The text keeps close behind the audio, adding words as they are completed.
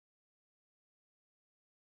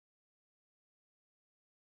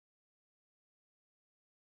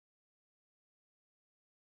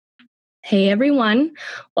Hey everyone,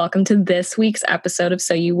 welcome to this week's episode of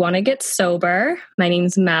So You Want to Get Sober. My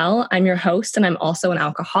name's Mel. I'm your host and I'm also an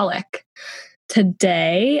alcoholic.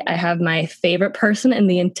 Today, I have my favorite person in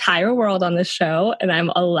the entire world on this show, and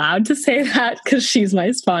I'm allowed to say that because she's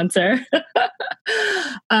my sponsor.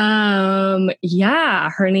 Her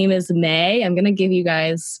name is May. I'm going to give you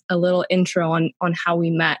guys a little intro on how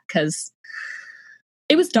we met because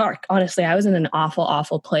it was dark. Honestly, I was in an awful,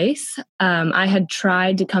 awful place. I had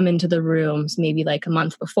tried to come into the rooms maybe like a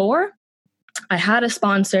month before. I had a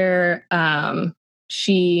sponsor.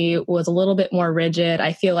 She was a little bit more rigid.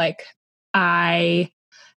 I feel like I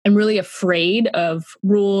am really afraid of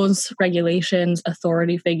rules, regulations,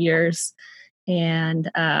 authority figures.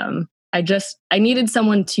 And I needed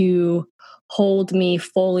someone to hold me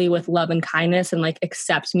fully with love and kindness and like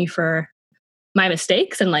accept me for my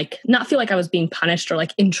mistakes and like not feel like I was being punished or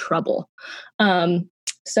like in trouble. But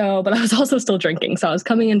I was also still drinking. So I was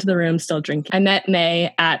coming into the room still drinking. I met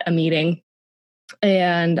May at a meeting.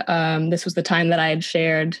 And this was the time that I had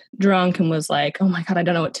shared drunk and was like, oh my God, I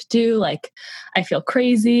don't know what to do. Like, I feel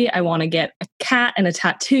crazy. I want to get a cat and a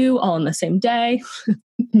tattoo all in the same day.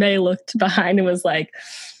 May looked behind and was like,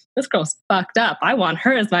 this girl's fucked up. I want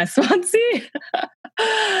her as my sponsee.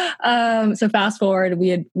 So fast forward, we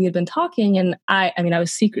had been talking and I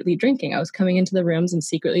was secretly drinking. I was coming into the rooms and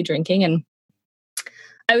secretly drinking and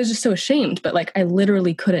I was just so ashamed, but like I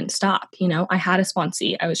literally couldn't stop. You know, I had a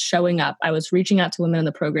sponsee. I was showing up. I was reaching out to women in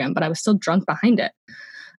the program, but I was still drunk behind it.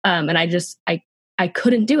 And I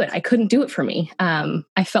couldn't do it. I couldn't do it for me.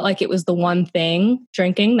 I felt like it was the one thing,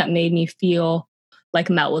 drinking, that made me feel like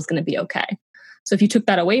Mel was going to be okay. So if you took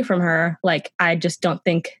that away from her, like I didn't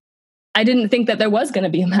think that there was going to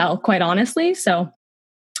be a Mel, quite honestly. So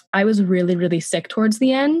I was really, really sick towards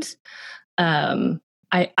the end.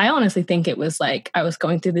 I honestly think it was like I was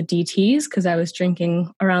going through the DTs because I was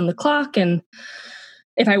drinking around the clock. And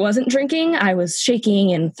if I wasn't drinking, I was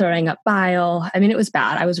shaking and throwing up bile. I mean, it was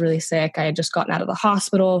bad. I was really sick. I had just gotten out of the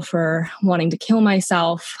hospital for wanting to kill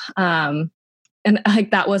myself. And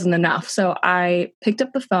like that wasn't enough. So I picked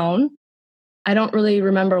up the phone. I don't really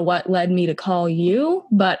remember what led me to call you,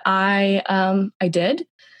 but I did.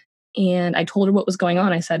 And I told her what was going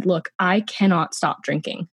on. I said, look, I cannot stop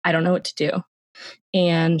drinking. I don't know what to do.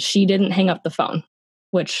 And she didn't hang up the phone,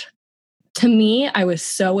 which to me, I was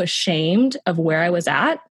so ashamed of where I was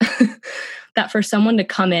at that for someone to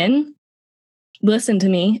come in, listen to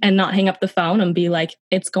me and not hang up the phone and be like,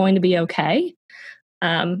 it's going to be okay.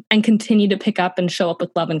 And continue to pick up and show up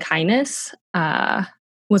with love and kindness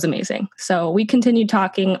was amazing. So we continued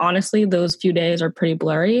talking. Honestly, those few days are pretty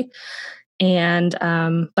blurry. And,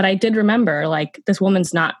 but I did remember like this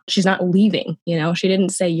woman's she's not leaving, you know, she didn't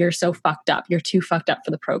say you're so fucked up. You're too fucked up for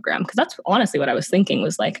the program. Cause that's honestly what I was thinking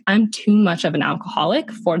was like, I'm too much of an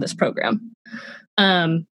alcoholic for this program.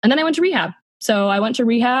 And then I went to rehab. So I went to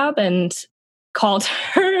rehab and called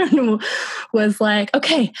her and was like,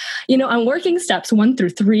 okay, you know, I'm working steps 1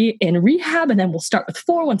 through 3 in rehab. And then we'll start with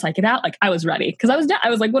 4 once I get out. Like I was ready. Cause I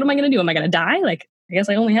was like, what am I going to do? Am I going to die? Like, I guess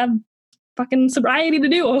I only have fucking sobriety to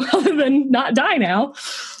do other than not die now.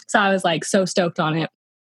 So I was like so stoked on it.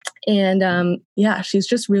 And she's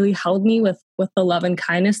just really held me with the love and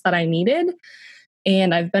kindness that I needed.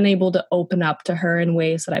 And I've been able to open up to her in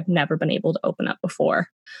ways that I've never been able to open up before.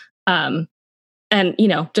 And, you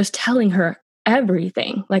know, just telling her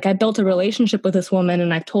everything. Like I built a relationship with this woman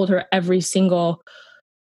and I've told her every single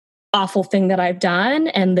awful thing that I've done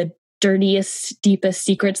and the dirtiest, deepest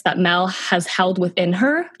secrets that Mel has held within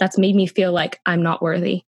her. That's made me feel like I'm not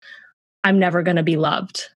worthy. I'm never going to be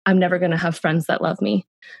loved. I'm never going to have friends that love me.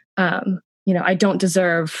 You know, I don't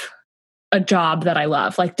deserve a job that I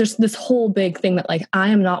love. Like there's this whole big thing that like, I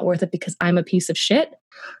am not worth it because I'm a piece of shit.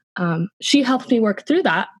 She helped me work through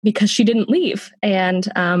that because she didn't leave. And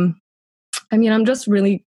I'm just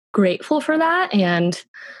really grateful for that. And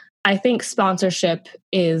I think sponsorship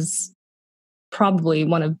is probably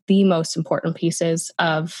one of the most important pieces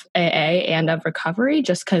of AA and of recovery,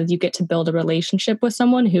 just because you get to build a relationship with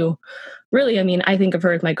someone who really, I think of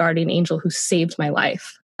her as my guardian angel who saved my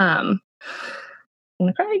life. I'm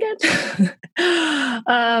gonna cry again.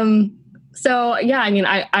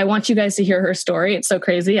 I want you guys to hear her story. It's so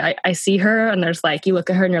crazy. I see her and there's like, you look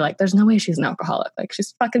at her and you're like, there's no way she's an alcoholic. Like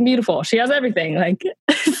she's fucking beautiful. She has everything. Like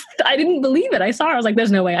I didn't believe it. I saw her. I was like, there's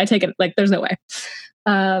no way. I take it. Like, there's no way.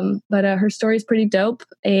 But her story is pretty dope.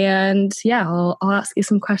 And yeah, I'll ask you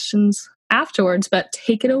some questions afterwards, but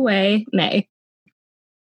take it away, May.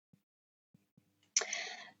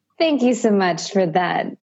 Thank you so much for that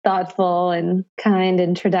thoughtful and kind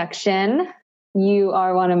introduction. You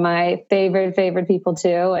are one of my favorite people too.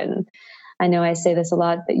 And I know I say this a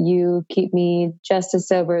lot, but you keep me just as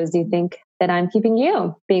sober as you think that I'm keeping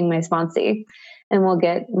you, being my sponsee. And we'll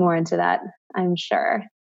get more into that, I'm sure.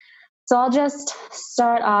 So I'll just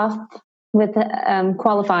start off with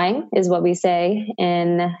qualifying, is what we say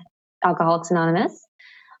in Alcoholics Anonymous.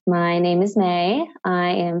 My name is May. I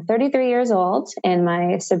am 33 years old, and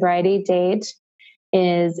my sobriety date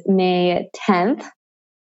is May 10th,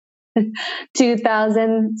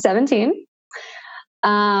 2017.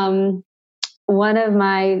 One of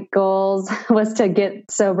my goals was to get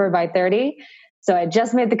sober by 30. So I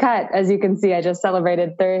just made the cut. As you can see, I just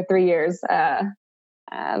celebrated 3 years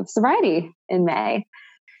of sobriety in May.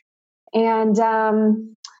 And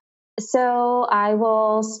so I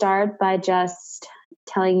will start by just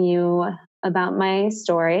telling you about my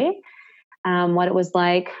story, what it was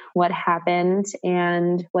like, what happened,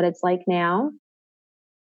 and what it's like now.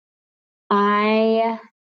 I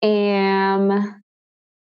am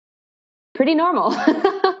pretty normal.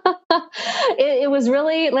 It was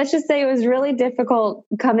really, let's just say it was really difficult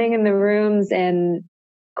coming in the rooms and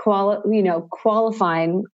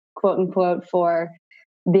qualifying, quote unquote, for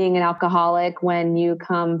being an alcoholic when you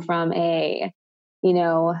come from a,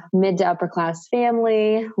 mid to upper class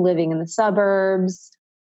family, living in the suburbs,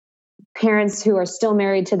 parents who are still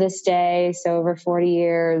married to this day, so over 40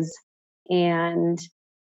 years, and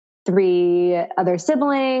 3 other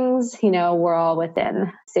siblings. We're all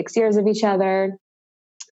within 6 years of each other.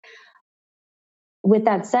 With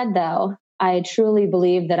that said, though, I truly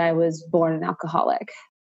believe that I was born an alcoholic,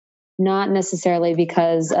 not necessarily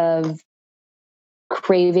because of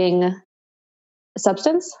craving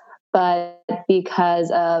substance, but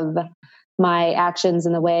because of my actions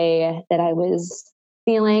and the way that I was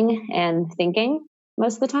feeling and thinking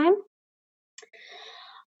most of the time.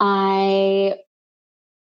 I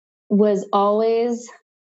was always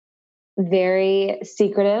very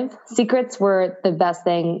secretive. Secrets were the best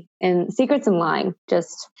thing, and secrets and lying.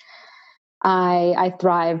 Just I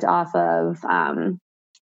thrived off of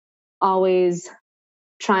always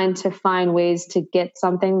trying to find ways to get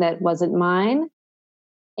something that wasn't mine,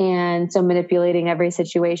 and so manipulating every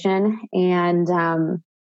situation, and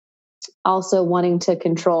also wanting to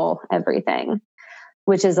control everything,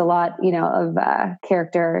 which is a lot, of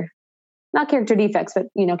character, not character defects, but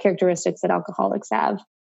characteristics that alcoholics have.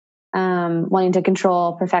 Wanting to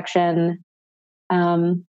control, perfection,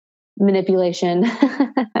 manipulation.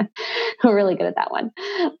 We're really good at that one.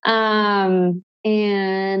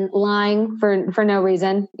 And lying for no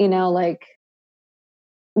reason, like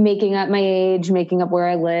making up my age, making up where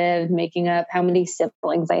I lived, making up how many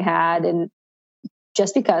siblings I had. And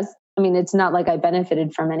just because, it's not like I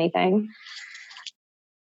benefited from anything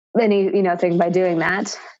thing by doing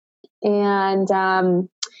that. And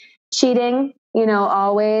cheating,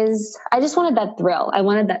 always, I just wanted that thrill. I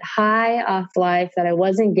wanted that high off life that I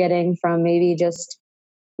wasn't getting from maybe just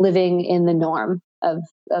living in the norm of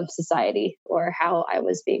society or how I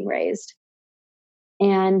was being raised.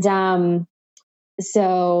 And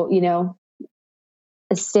so,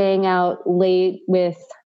 staying out late with,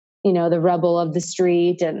 the rebel of the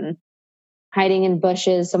street and hiding in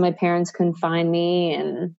bushes so my parents couldn't find me,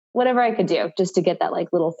 and whatever I could do just to get that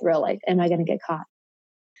like little thrill, like, am I going to get caught?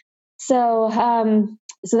 So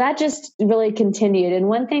that just really continued. And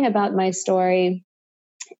one thing about my story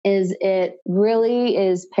is it really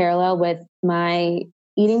is parallel with my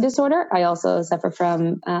eating disorder. I also suffer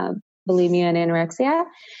from bulimia and anorexia,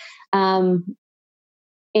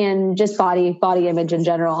 and just body image in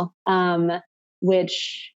general,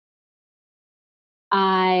 which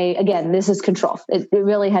this is control. It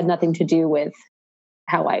really had nothing to do with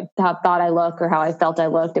how I thought I look or how I felt I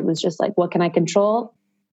looked. It was just like, what can I control?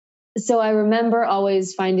 So I remember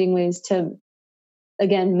always finding ways to,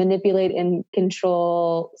 again, manipulate and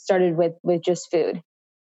control. Started with just food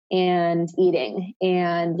and eating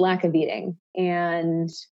and lack of eating and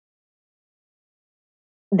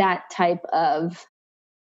that type of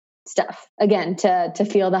stuff. Again, to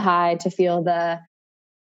feel the high, to feel the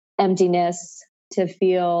emptiness, to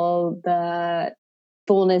feel the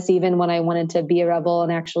fullness, even when I wanted to be a rebel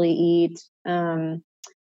and actually eat. And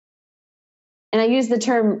I use the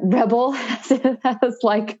term rebel as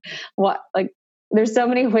like, what? Like, there's so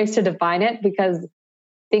many ways to define it, because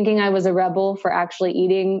thinking I was a rebel for actually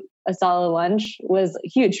eating a solid lunch was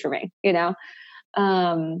huge for me,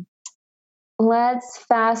 Let's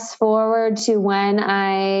fast forward to when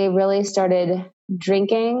I really started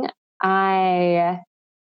drinking. I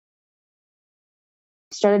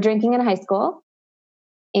started drinking in high school,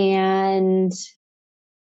 and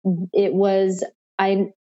it was,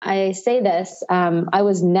 I say this, I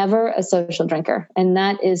was never a social drinker. And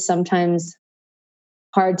that is sometimes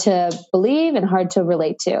hard to believe and hard to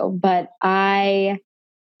relate to. But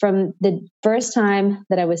from the first time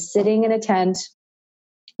that I was sitting in a tent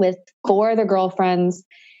with 4 other girlfriends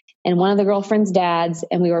and one of the girlfriends' dads,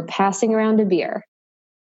 and we were passing around a beer.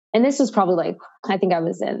 And this was probably like, I think I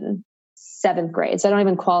was in 7th grade. So I don't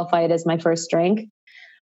even qualify it as my first drink.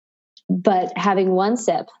 But having one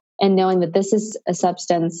sip and knowing that this is a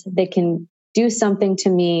substance that can do something to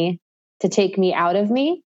me to take me out of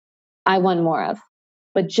me, I want more of.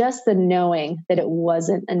 But just the knowing that it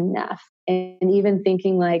wasn't enough, and even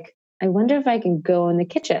thinking like, I wonder if I can go in the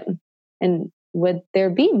kitchen and would there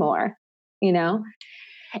be more,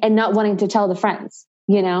 and not wanting to tell the friends,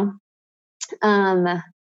 and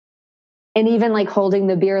even like holding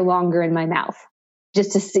the beer longer in my mouth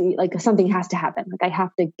just to see like something has to happen. Like I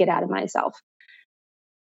have to get out of myself.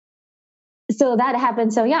 So that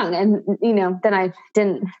happened so young. And, then I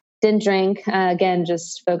didn't drink, again,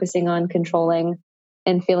 just focusing on controlling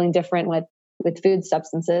and feeling different with food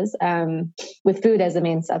substances, with food as the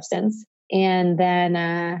main substance. And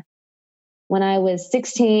then when I was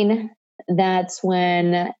 16, that's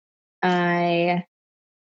when I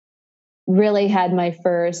really had my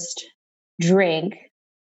first drink,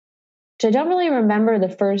 which I don't really remember the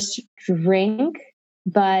first drink,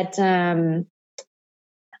 but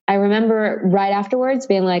I remember right afterwards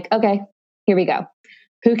being like, okay, here we go.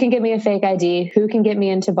 Who can get me a fake ID? Who can get me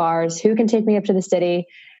into bars? Who can take me up to the city?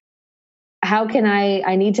 How can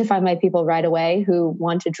I need to find my people right away who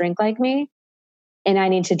want to drink like me. And I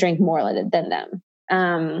need to drink more than them.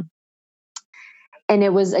 And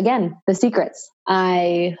it was, again, the secrets.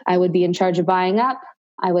 I would be in charge of buying up.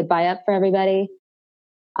 I would buy up for everybody.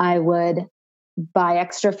 I would buy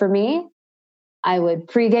extra for me. I would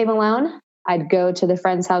pregame alone. I'd go to the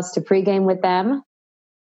friend's house to pregame with them,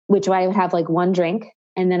 which I would have like one drink.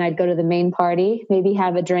 And then I'd go to the main party, maybe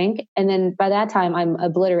have a drink. And then by that time, I'm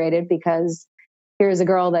obliterated because here's a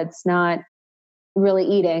girl that's not really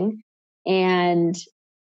eating and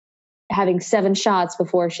having 7 shots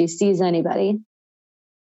before she sees anybody.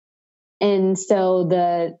 And so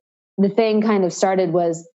the thing kind of started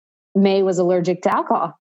was May was allergic to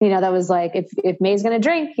alcohol. That was like, if May's going to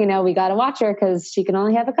drink, we got to watch her because she can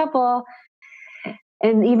only have a couple.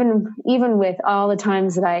 And even with all the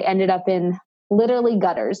times that I ended up in literally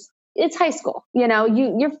gutters, it's high school,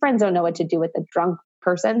 your friends don't know what to do with a drunk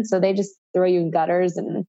person. So they just throw you in gutters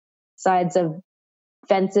and sides of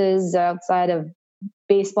fences, outside of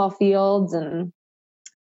baseball fields, and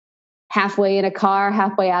halfway in a car,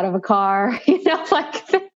 halfway out of a car, like,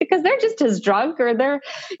 because they're just as drunk, or they're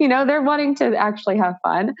wanting to actually have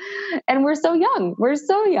fun. And we're so young,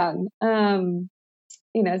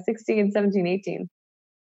 16, 17, 18.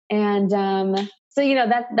 And, so,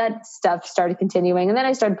 that stuff started continuing. And then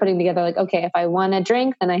I started putting together like, okay, if I want to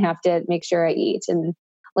drink, then I have to make sure I eat, and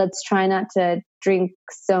let's try not to drink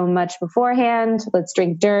so much beforehand. Let's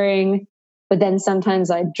drink during, but then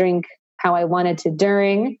sometimes I'd drink how I wanted to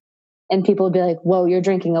during, and people would be like, whoa, you're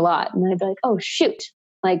drinking a lot. And I'd be like, oh, shoot.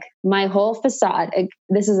 Like my whole facade.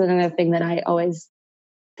 This is another thing that I always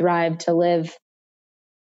thrive to live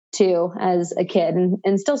to as a kid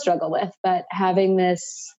and still struggle with, but having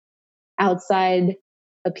this outside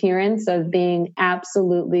appearance of being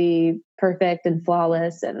absolutely perfect and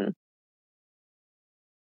flawless, and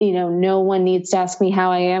no one needs to ask me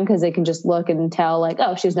how I am because they can just look and tell like,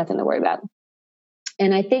 oh, she's nothing to worry about.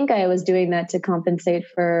 And I think I was doing that to compensate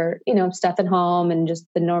for stuff at home and just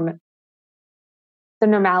the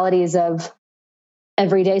normalities of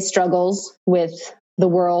everyday struggles with the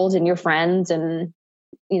world and your friends, and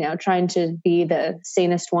trying to be the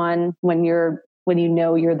sanest one when you're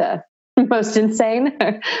the most insane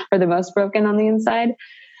or the most broken on the inside.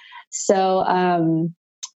 So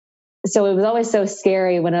it was always so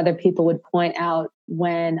scary when other people would point out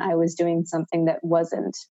when I was doing something that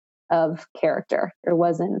wasn't of character or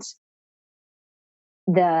wasn't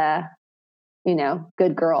the,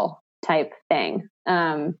 good girl type thing.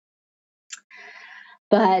 But,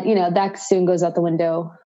 that soon goes out the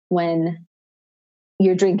window when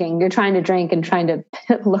you're drinking, you're trying to drink and trying to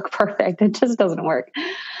look perfect. It just doesn't work.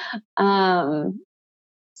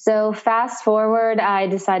 So fast forward, I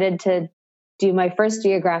decided to do my first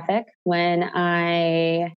geographic when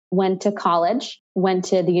I went to college, went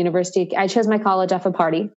to the university. I chose my college off a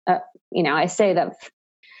party. I say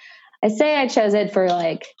I chose it for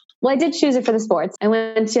I did choose it for the sports. I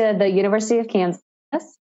went to the University of Kansas,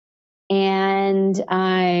 and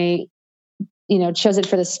I, chose it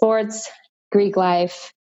for the sports, Greek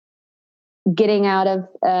life, getting out of,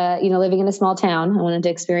 living in a small town. I wanted to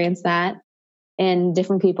experience that and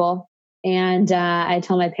different people. And I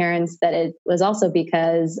told my parents that it was also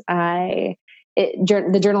because it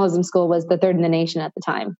the journalism school was the third in the nation at the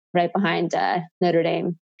time, right behind Notre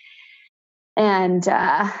Dame. And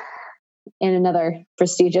in another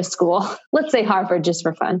prestigious school, let's say Harvard, just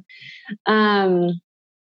for fun.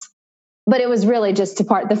 But it was really just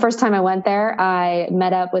the first time I went there, I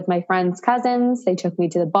met up with my friends' cousins. They took me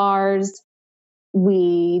to the bars.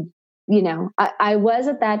 I was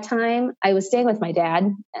at that time, I was staying with my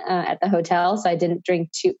dad at the hotel. So I didn't drink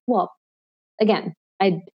again,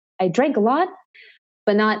 I drank a lot,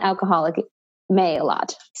 but not alcoholic, a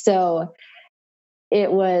lot. So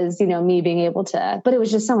it was, me being able to, but it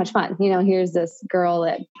was just so much fun. Here's this girl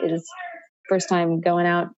that is first time going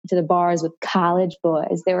out to the bars with college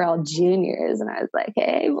boys. They were all juniors. And I was like,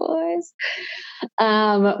 hey boys,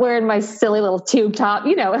 wearing my silly little tube top,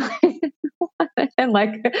 and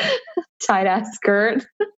like tight ass skirt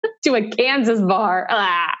to a Kansas bar.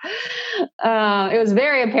 It was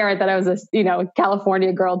very apparent that I was a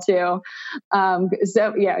California girl too.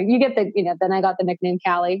 So yeah, you get then I got the nickname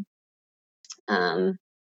Callie. But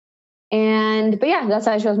yeah, that's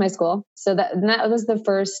how I chose my school. So that was the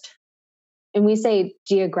first. And we say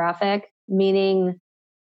geographic, meaning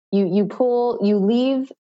you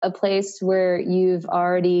leave a place where you've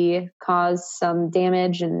already caused some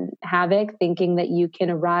damage and havoc, thinking that you can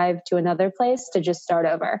arrive to another place to just start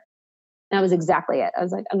over. And that was exactly it. I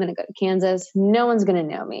was like, I'm going to go to Kansas. No one's going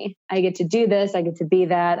to know me. I get to do this. I get to be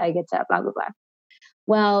that. I get to blah, blah, blah.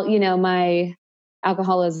 Well, my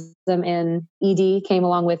alcoholism and ED came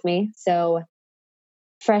along with me. So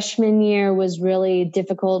freshman year was really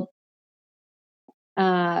difficult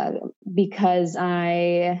because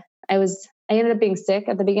I ended up being sick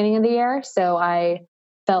at the beginning of the year. So I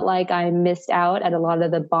felt like I missed out at a lot of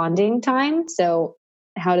the bonding time. So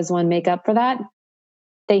how does one make up for that?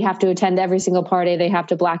 They have to attend every single party. They have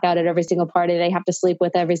to black out at every single party. They have to sleep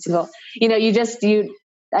with every single,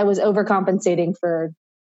 I was overcompensating for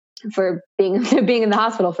being in the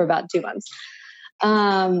hospital for about 2 months.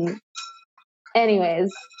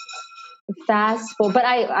 Anyways, fast forward, but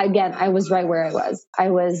I was right where I was. I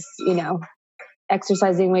was,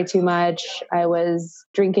 exercising way too much. I was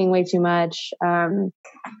drinking way too much. And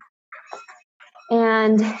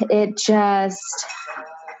it just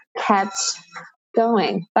kept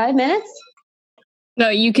going. 5 minutes? No,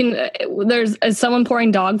 you can, is someone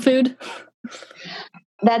pouring dog food?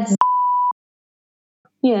 That's,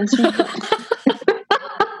 yeah.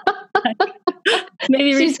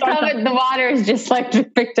 Maybe she's covered, the water is just like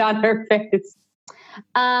dripping on her face.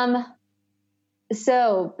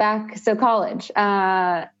 So college,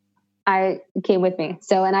 I came with me.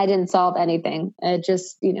 And I didn't solve anything. It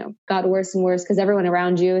just, got worse and worse because everyone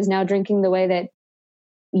around you is now drinking the way that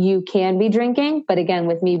you can be drinking. But again,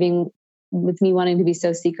 with me wanting to be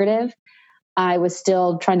so secretive, I was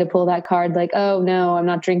still trying to pull that card like, oh no, I'm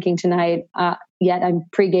not drinking tonight. Yet I'm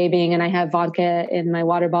pre-gaming and I have vodka in my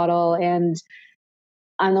water bottle and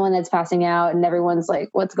I'm the one that's passing out and everyone's like,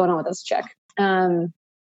 what's going on with this chick? And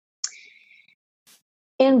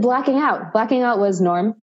blacking out was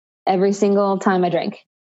norm every single time I drank,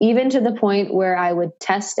 even to the point where I would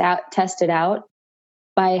test it out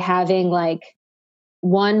by having like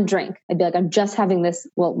one drink. I'd be like, I'm just having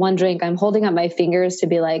one drink. I'm holding up my fingers to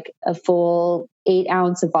be like a full 8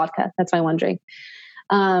 ounce of vodka. That's my one drink.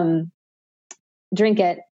 Drink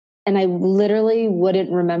it. And I literally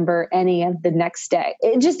wouldn't remember any of the next day.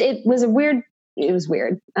 It was weird.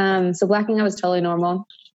 So blacking out was totally normal.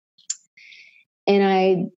 And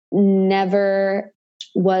I never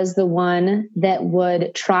was the one that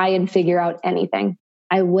would try and figure out anything.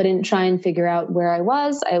 I wouldn't try and figure out where I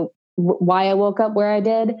was, why I woke up where I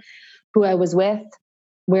did, who I was with,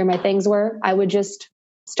 where my things were. I would just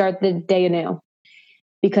start the day anew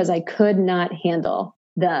because I could not handle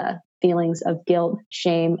the feelings of guilt,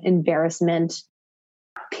 shame, embarrassment,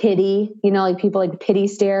 pity, like people like pity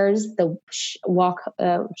stares, the walk,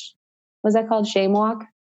 what's that called? Shame walk?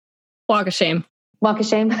 Walk of shame. Walk of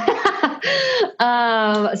shame. So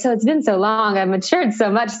it's been so long. I've matured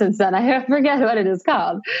so much since then. I forget what it is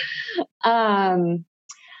called.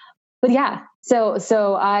 But yeah,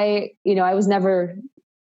 so I never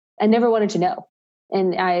wanted to know.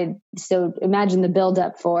 And so imagine the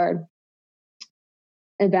buildup for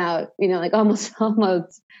about, like almost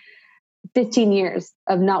 15 years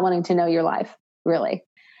of not wanting to know your life, really,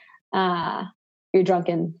 your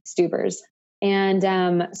drunken stupors.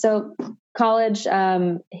 And so college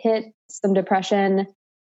hit some depression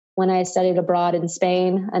when I studied abroad in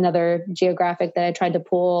Spain, another geographic that I tried to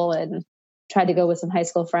pull and tried to go with some high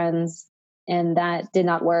school friends, and that did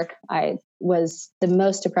not work. I was the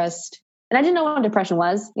most depressed, and I didn't know what depression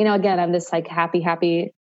was. Again, I'm this like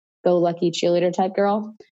happy, go lucky cheerleader type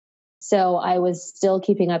girl. So I was still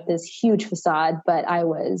keeping up this huge facade, but I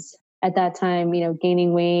was at that time,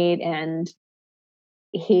 gaining weight and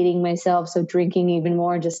hating myself. So drinking even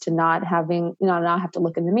more just to not have to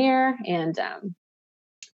look in the mirror, and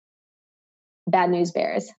bad news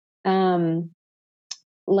bears.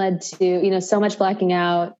 Led to, so much blacking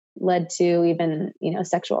out, led to even,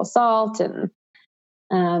 sexual assault. And,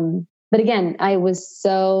 but again, I was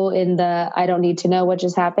so in I don't need to know what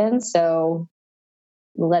just happened. So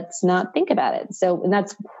let's not think about it. So, and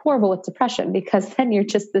that's horrible with depression, because then you're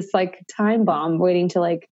just this like time bomb waiting to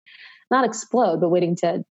like not explode, but waiting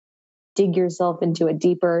to dig yourself into a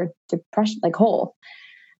deeper depression, like hole.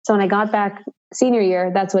 So when I got back senior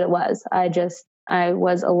year, that's what it was. I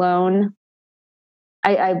was alone.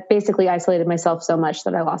 I basically isolated myself so much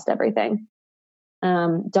that I lost everything.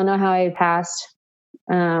 Don't know how I passed.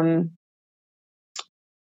 Don't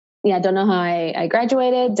know how I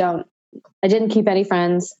graduated. I didn't keep any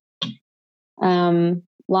friends.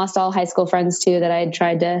 Lost all high school friends too that I had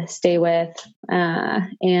tried to stay with.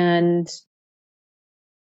 And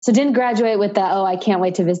so didn't graduate with that, I can't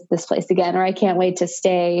wait to visit this place again, or I can't wait to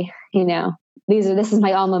stay, this is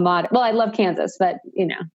my alma mater. Well, I love Kansas, but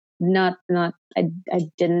I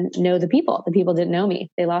didn't know the people. The people didn't know me.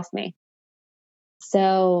 They lost me.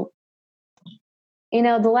 So,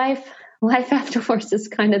 the life afterwards is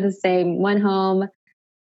kind of the same. Went home,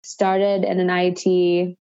 started in an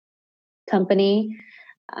IT company.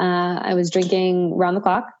 I was drinking round the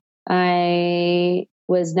clock. I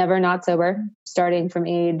was never not sober, starting from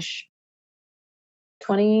age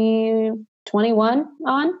 20, 21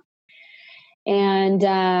 on. And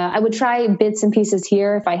I would try bits and pieces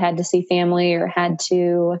here if I had to see family or had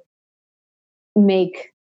to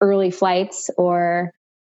make early flights or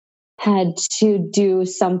had to do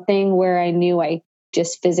something where I knew I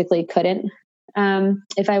just physically couldn't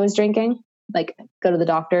if I was drinking, like go to the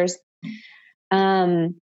doctors.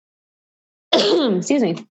 Excuse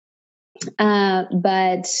me.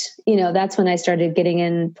 But, that's when I started getting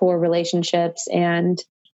in poor relationships and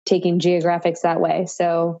taking geographics that way.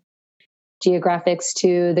 So geographics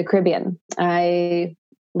to the Caribbean. I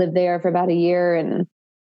lived there for about a year and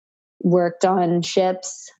worked on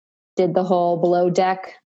ships, did the whole below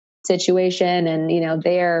deck situation. And,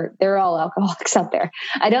 they're all alcoholics up there.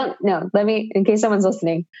 I don't know. In case someone's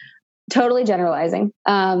listening, totally generalizing.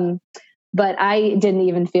 But I didn't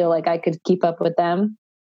even feel like I could keep up with them.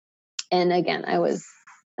 And again, I was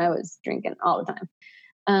drinking all the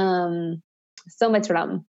time. So much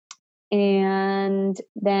rum. And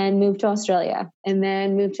then moved to Australia, and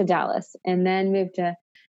then moved to Dallas, and then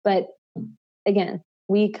but again,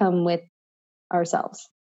 we come with ourselves.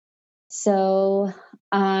 So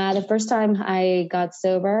the first time I got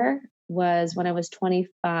sober was when I was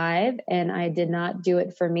 25, and I did not do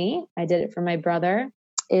it for me. I did it for my brother,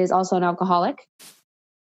 is also an alcoholic.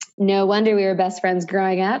 No wonder we were best friends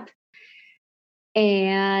growing up.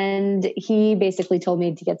 And he basically told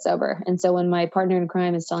me to get sober. And so when my partner in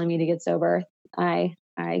crime is telling me to get sober, I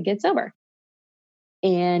get sober.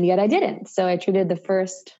 And yet I didn't. So I treated the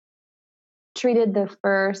first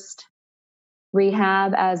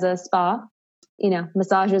rehab as a spa,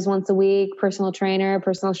 massages once a week, personal trainer,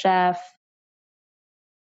 personal chef.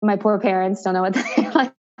 My poor parents don't know what they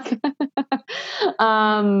like.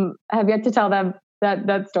 I have yet to tell them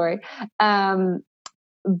that story.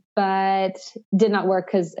 But did not work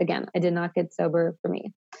because, again, I did not get sober for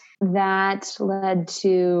me. That led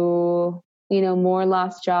to, more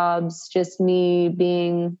lost jobs, just me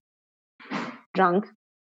being drunk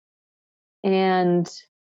and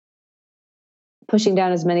pushing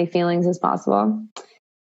down as many feelings as possible.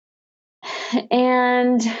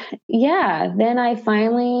 And then I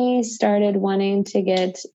finally started wanting to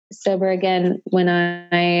get sober again when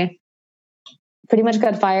I pretty much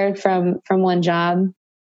got fired from one job.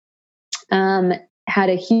 Had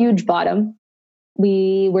a huge bottom.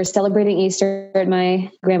 We were celebrating Easter at my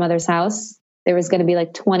grandmother's house. There was going to be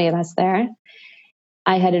like 20 of us there.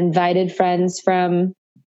 I had invited friends from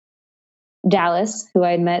Dallas who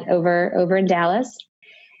I had met over in Dallas.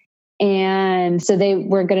 And so they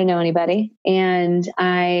weren't going to know anybody. And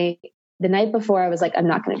the night before I was like, I'm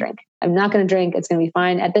not going to drink. I'm not going to drink. It's going to be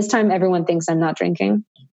fine. At this time, everyone thinks I'm not drinking.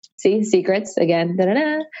 See, secrets again.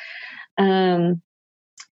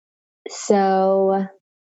 So,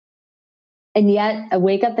 and yet I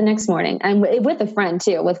wake up the next morning. I'm with a friend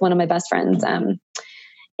too, with one of my best friends. And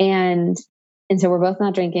so we're both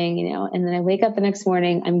not drinking, and then I wake up the next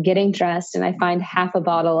morning, I'm getting dressed, and I find half a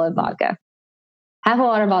bottle of vodka, half a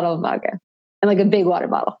water bottle of vodka, and like a big water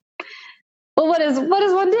bottle. Well, what does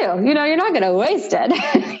one do? You're not going to waste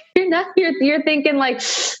it. you're thinking like,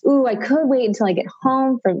 ooh, I could wait until I get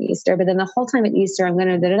home from Easter, but then the whole time at Easter, I'm going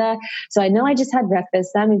to da-da-da. So I know I just had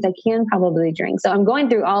breakfast. That means I can probably drink. So I'm going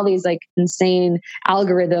through all these like insane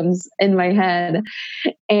algorithms in my head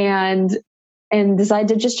and decide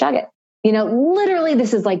to just chug it. Literally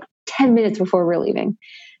this is like 10 minutes before we're leaving.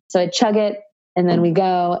 So I chug it and then we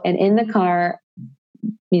go, and in the car,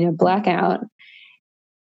 black out,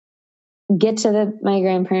 get to my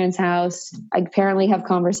grandparents' house. I apparently have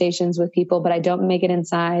conversations with people, but I don't make it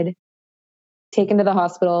inside. Taken to the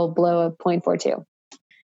hospital, blow a 0.42.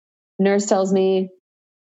 Nurse tells me,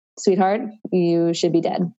 sweetheart, you should be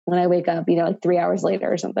dead. When I wake up, like 3 hours later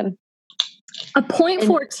or something. A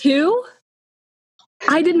 0.42?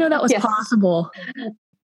 I didn't know that was possible.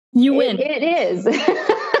 You win. It is.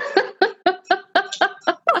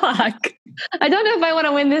 Fuck. I don't know if I want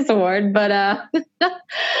to win this award, but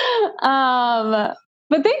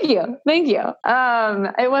thank you.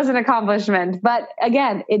 It was an accomplishment, but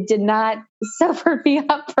again, it did not sober me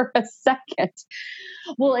up for a second.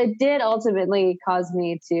 Well, it did ultimately cause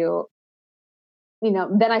me to,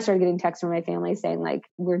 then I started getting texts from my family saying like,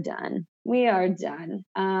 we're done. We are done.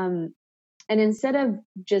 And instead of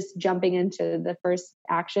just jumping into the first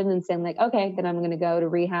action and saying like, okay, then I'm going to go to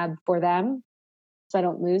rehab for them so I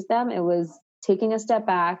don't lose them, it was taking a step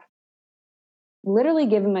back, literally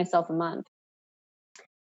giving myself a month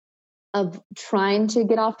of trying to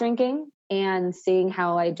get off drinking and seeing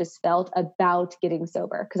how I just felt about getting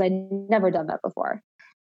sober, because I'd never done that before.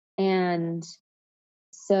 And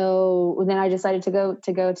so then I decided to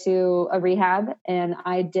go to a rehab, and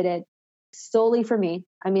I did it solely for me.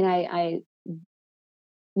 I mean, I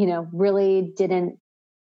really didn't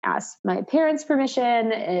ask my parents'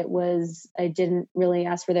 permission. I didn't really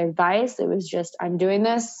ask for their advice. It was just, I'm doing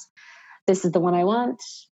this. This is the one I want,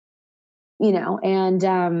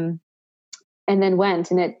 and then went,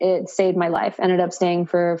 and it saved my life. Ended up staying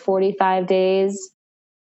for 45 days.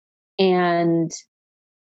 And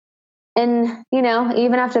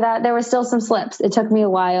even after that, there were still some slips. It took me a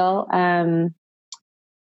while.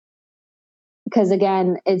 Because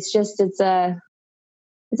again, it's a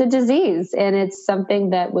disease, and it's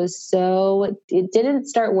something that it didn't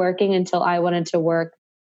start working until I wanted to work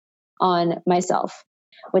on myself,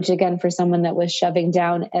 which again, for someone that was shoving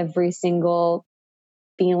down every single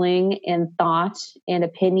feeling and thought and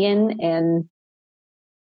opinion and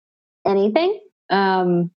anything,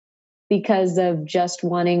 because of just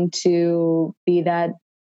wanting to be that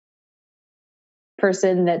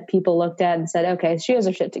person that people looked at and said, okay, she has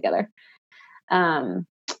her shit together.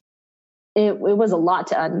 It was a lot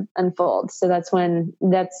to unfold. So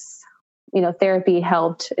therapy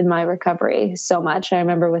helped in my recovery so much. I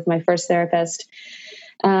remember with my first therapist,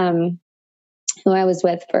 who I was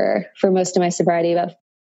with for most of my sobriety,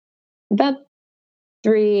 about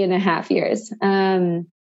 3.5 years.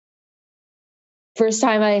 First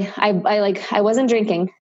time I wasn't drinking.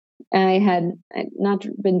 I'd not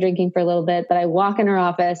been drinking for a little bit, but I walk in her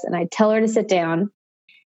office and I tell her to sit down,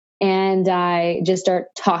 and I just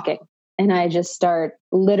start talking. And I just start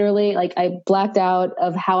literally, like, I blacked out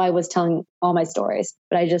of how I was telling all my stories,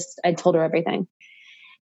 but I told her everything.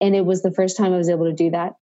 And it was the first time I was able to do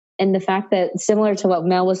that. And the fact that, similar to what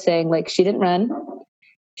Mel was saying, like, she didn't run.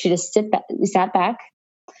 She just sat back,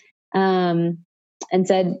 and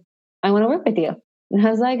said, I want to work with you. And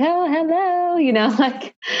I was like, oh, hello,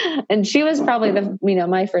 and she was probably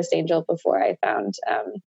my first angel before I found,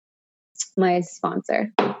 my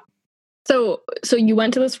sponsor. So you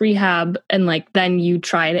went to this rehab, and then you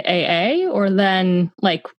tried AA, or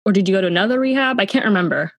did you go to another rehab? I can't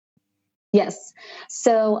remember. Yes.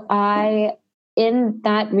 So in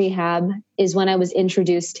that rehab is when I was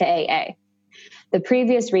introduced to AA. The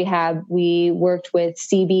previous rehab, we worked with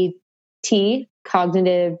CBT,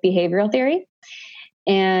 cognitive behavioral theory.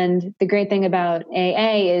 And the great thing about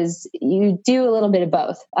AA is you do a little bit of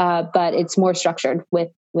both, but it's more structured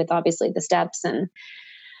with obviously the steps. And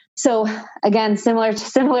so again, similar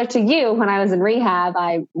to you, when I was in rehab,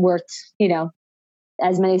 I worked,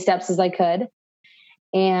 as many steps as I could.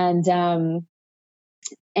 And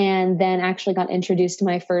then actually got introduced to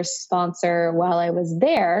my first sponsor while I was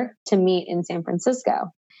there to meet in San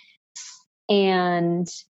Francisco. And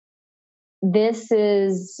this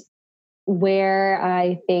is where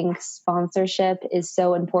I think sponsorship is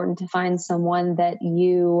so important, to find someone that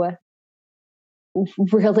you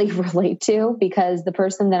really relate to, because the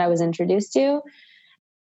person that I was introduced to,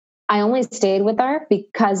 I only stayed with her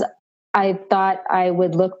because I thought I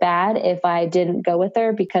would look bad if I didn't go with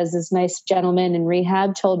her, because this nice gentleman in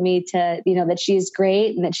rehab told me to, that she's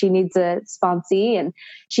great and that she needs a sponsee and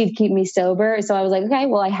she'd keep me sober. So I was like, okay,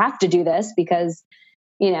 well, I have to do this because,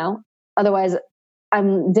 otherwise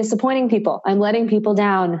I'm disappointing people. I'm letting people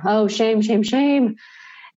down. Oh, shame, shame, shame.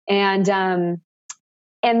 And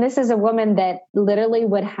this is a woman that literally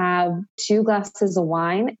would have 2 glasses of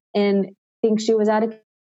wine and think she was out of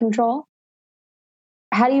control.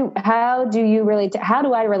 How do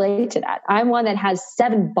I relate to that? I'm one that has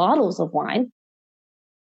 7 bottles of wine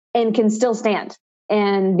and can still stand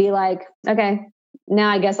and be like, okay, now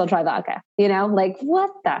I guess I'll try vodka, like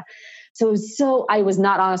what the? So I was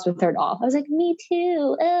not honest with her at all. I was like, me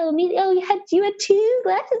too. Oh, you had 2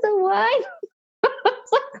 glasses of wine.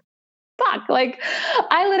 It's like, fuck. Like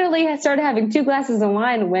I literally started having 2 glasses of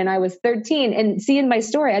wine when I was 13, and see in my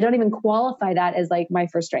story, I don't even qualify that as like my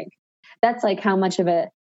first drink. That's like how much of it,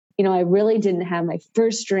 I really didn't have my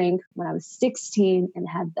first drink when I was 16 and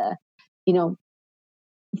had the,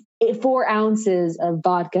 4 ounces of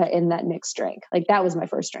vodka in that mixed drink. Like that was my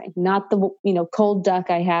first drink, not the, cold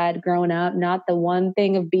duck I had growing up, not the one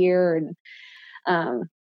thing of beer. And,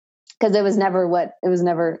 cause it was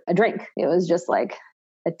never a drink. It was just like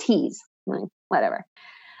a tease, like whatever.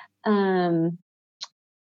 So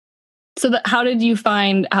how did you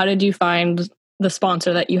find the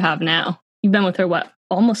sponsor that you have now? You've been with her, what,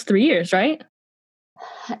 almost 3 years, right?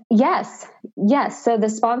 Yes. So the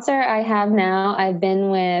sponsor I have now, I've been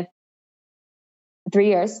with 3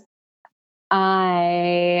 years.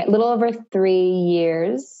 A little over 3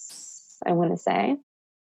 years, I want to say.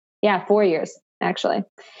 Yeah, 4 years, actually.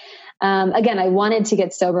 Again, I wanted to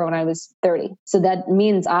get sober when I was 30. So that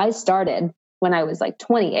means I started when I was like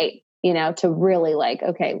 28, to really like,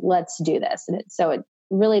 okay, let's do this. And so it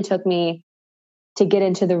really took me to get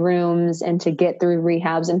into the rooms and to get through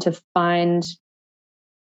rehabs and to find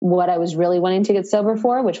what I was really wanting to get sober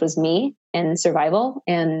for, which was me and survival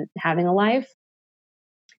and having a life.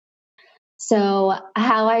 So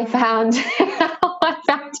how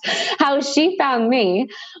she found me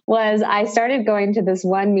was I started going to this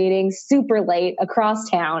one meeting super late across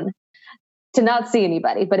town to not see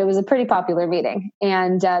anybody, but it was a pretty popular meeting.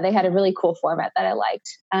 And they had a really cool format that I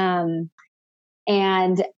liked.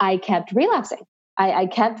 And I kept relapsing. I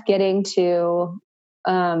kept getting to,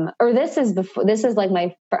 this is like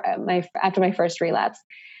my after my first relapse.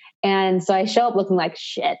 And so I show up looking like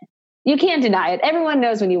shit. You can't deny it. Everyone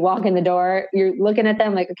knows when you walk in the door, you're looking at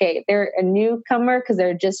them like, okay, they're a newcomer because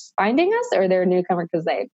they're just finding us, or they're a newcomer because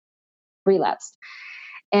they relapsed.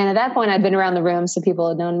 And at that point, I'd been around the room, so people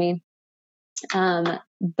had known me.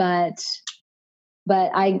 But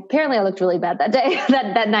I looked really bad that day,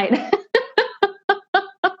 that night.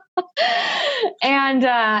 And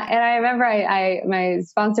I remember my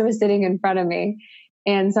sponsor was sitting in front of me.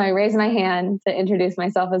 And so I raised my hand to introduce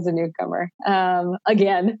myself as a newcomer.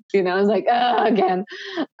 Again, I was like, again.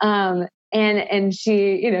 And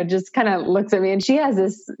she, just kind of looks at me, and she has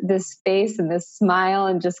this face and this smile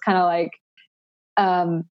and just kind of like,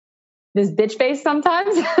 this bitch face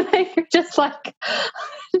sometimes. You're just like,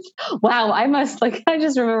 wow, I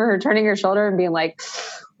just remember her turning her shoulder and being like,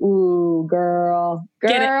 ooh, girl.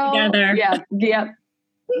 Get it together. Yeah.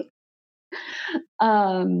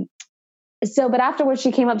 So, but afterwards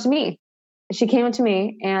she came up to me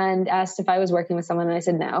and asked if I was working with someone. And I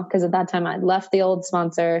said no, because at that time I'd left the old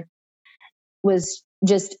sponsor, was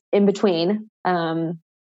just in between, trying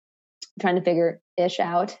to figure ish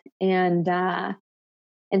out. And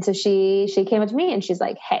so she came up to me and she's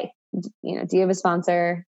like, hey, do you have a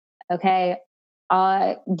sponsor? Okay.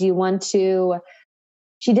 Do you want to,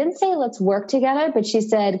 she didn't say let's work together, but she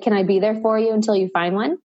said, can I be there for you until you find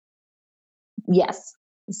one? Yes.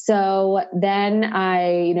 So then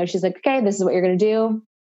she's like, okay, this is what you're going to do.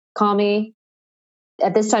 Call me.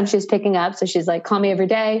 At this time she was picking up. So she's like, call me every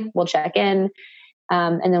day. We'll check in.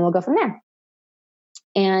 And then we'll go from there.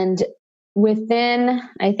 And within,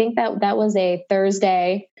 I think that was a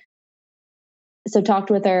Thursday. So talked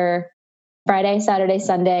with her Friday, Saturday,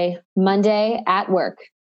 Sunday, Monday at work,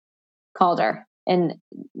 called her. And,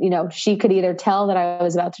 she could either tell that I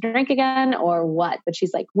was about to drink again or what, but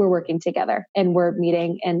she's like, we're working together and we're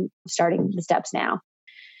meeting and starting the steps now.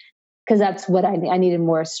 Cause that's what I needed,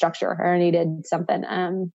 more structure, or I needed something.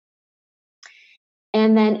 And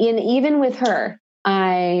then even with her,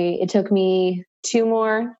 it took me two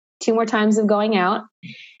more times of going out.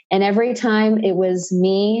 And every time it was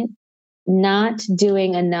me not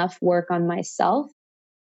doing enough work on myself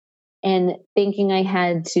and thinking I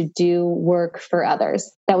had to do work for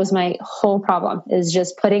others. That was my whole problem, is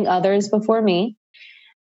just putting others before me.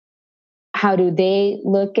 How do they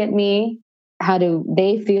look at me? How do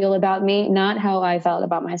they feel about me? Not how I felt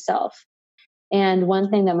about myself. And one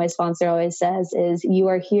thing that my sponsor always says is, you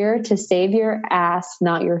are here to save your ass,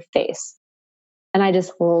 not your face. And I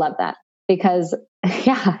just love that, because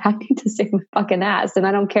yeah, I need to save my fucking ass. And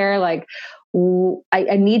I don't care. Like,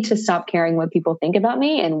 I need to stop caring what people think about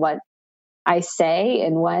me and what I say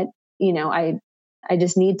and what, I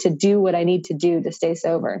just need to do what I need to do to stay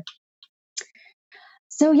sober.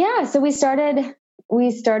 So yeah, so we started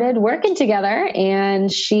working together,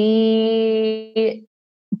 and she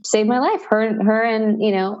saved my life. Her, and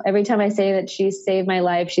every time I say that she saved my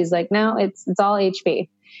life, she's like, no, it's all HP,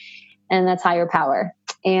 and that's higher power,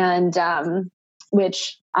 and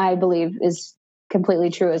which I believe is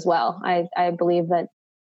completely true as well. I believe that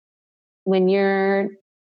when you're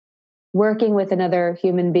working with another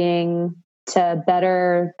human being to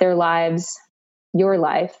better their lives, your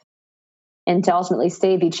life, and to ultimately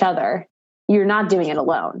save each other, you're not doing it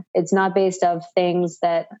alone. It's not based off things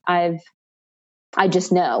that I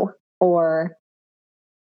just know or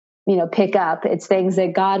pick up. It's things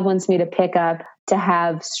that God wants me to pick up, to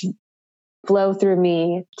have flow through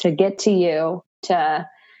me, to get to you, to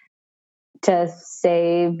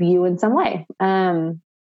save you in some way. So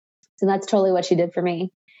that's totally what she did for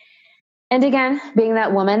me. And again, being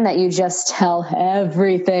that woman that you just tell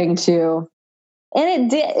everything to,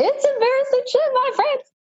 and it's embarrassing shit, my friends.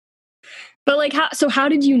 But like, how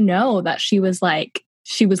did you know that she was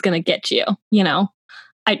going to get you,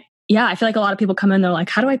 I feel like a lot of people come in, they're like,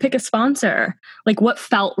 how do I pick a sponsor? Like, what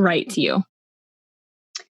felt right to you?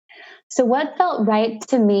 So what felt right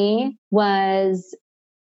to me was,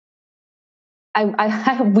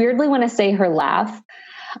 I weirdly want to say her laugh.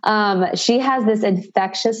 She has this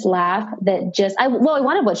infectious laugh that I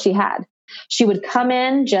wanted what she had. She would come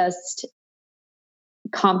in just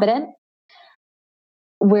confident,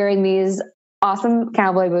 wearing these awesome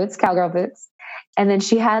cowgirl boots. And then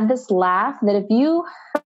she had this laugh that if you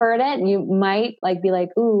heard it, you might be like,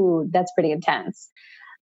 ooh, that's pretty intense.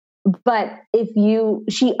 But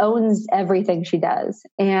she owns everything she does.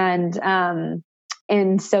 And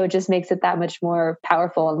so it just makes it that much more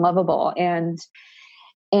powerful and lovable.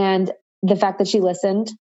 And the fact that she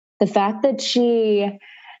listened, the fact that she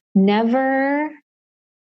never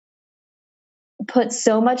put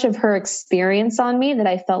so much of her experience on me that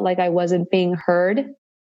I felt like I wasn't being heard,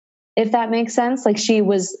 if that makes sense. Like, she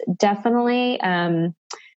was definitely, I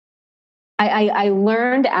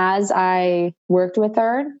learned as I worked with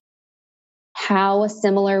her how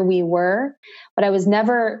similar we were, but I was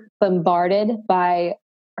never bombarded by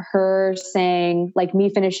her saying, like, me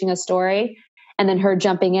finishing a story and then her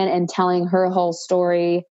jumping in and telling her whole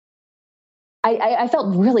story. I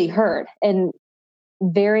felt really heard and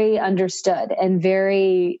very understood, and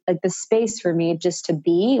very, like, the space for me just to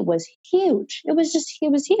be was huge. It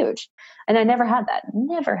was huge. And I never had that,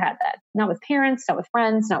 not with parents, not with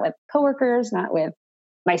friends, not with coworkers, not with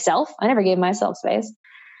myself. I never gave myself space.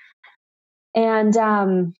 And,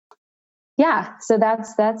 yeah, so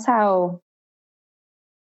that's how.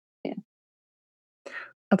 Yeah.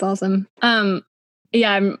 That's awesome.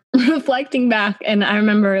 Yeah, I'm reflecting back, and I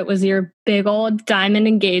remember it was your big old diamond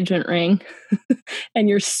engagement ring and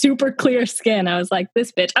your super clear skin. I was like,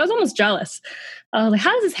 this bitch. I was almost jealous. I was like,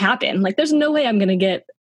 how does this happen? Like, there's no way I'm going to get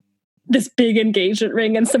this big engagement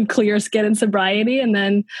ring and some clear skin and sobriety. And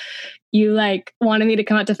then you wanted me to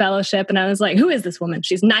come out to fellowship, and I was like, who is this woman?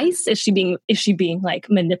 She's nice. Is she being like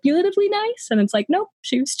manipulatively nice? And it's like, nope,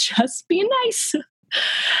 she was just being nice.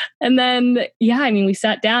 And then, yeah, I mean, we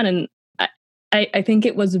sat down, and I think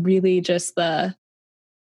it was really just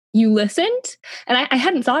you listened, and I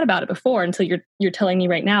hadn't thought about it before until you're telling me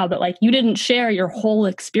right now, but you didn't share your whole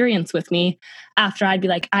experience with me after I'd be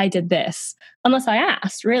like, I did this, unless I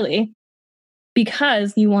asked, really,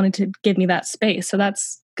 because you wanted to give me that space. So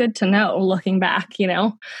that's good to know, looking back,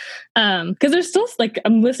 because there's still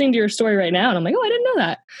I'm listening to your story right now, and I'm like, oh, I didn't know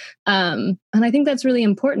that. And I think that's really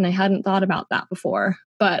important. I hadn't thought about that before,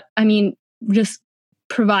 but I mean, just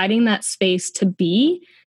providing that space to be,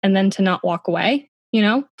 and then to not walk away,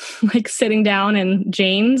 sitting down in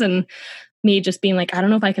Jane's and me just being like, I don't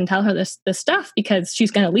know if I can tell her this stuff because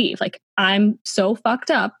she's going to leave. Like, I'm so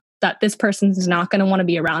fucked up that this person's not going to want to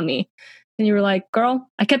be around me. And you were like, girl,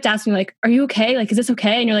 I kept asking you, are you okay? Is this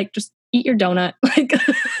okay? And you're like, just eat your donut.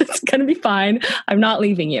 It's going to be fine. I'm not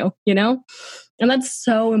leaving you, And that's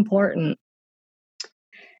so important.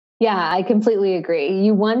 Yeah, I completely agree.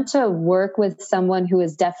 You want to work with someone who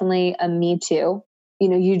is definitely a me too.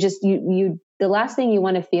 The last thing you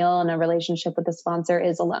want to feel in a relationship with a sponsor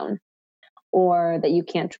is alone, or that you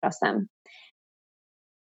can't trust them,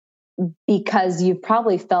 because you've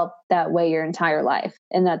probably felt that way your entire life.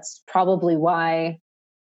 And that's probably why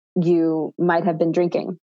you might have been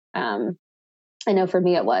drinking. I know for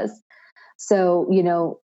me it was. So,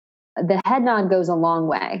 the head nod goes a long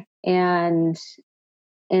way. And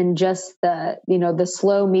and just the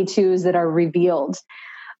slow Me Too's that are revealed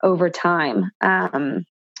over time,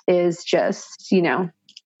 is just, yeah.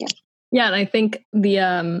 Yeah. And I think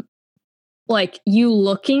the, like you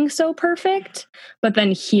looking so perfect, but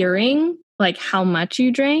then hearing like how much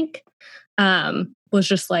you drank, was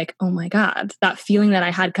just like, oh my God, that feeling that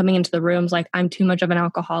I had coming into the rooms, like I'm too much of an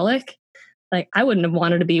alcoholic. Like I wouldn't have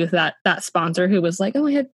wanted to be with that sponsor who was like, oh,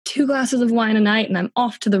 I had 2 glasses of wine a night and I'm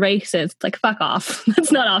off to the races. It's like, fuck off.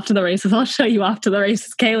 That's not off to the races. I'll show you off to the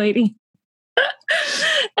races, okay, lady.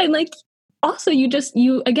 And like, also you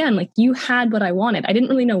again, like you had what I wanted. I didn't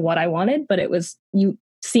really know what I wanted, but it was, you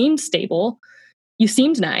seemed stable. You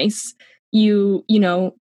seemed nice. You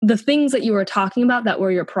know, the things that you were talking about that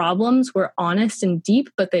were your problems were honest and deep,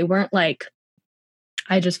 but they weren't like,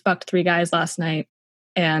 I just fucked 3 guys last night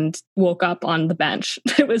and woke up on the bench.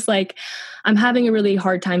 It was like, I'm having a really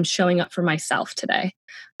hard time showing up for myself today.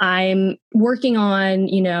 I'm working on,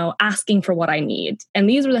 asking for what I need. And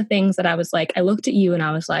these were the things that I was like, I looked at you and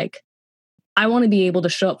I was like, I want to be able to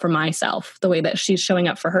show up for myself the way that she's showing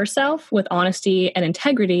up for herself with honesty and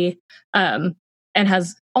integrity, and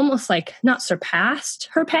has almost like not surpassed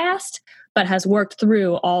her past, but has worked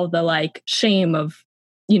through all the like shame of,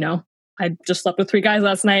 I just slept with 3 guys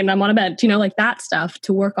last night and I'm on a bench, like that stuff,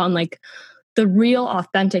 to work on like the real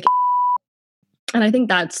authentic. And I think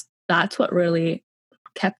that's what really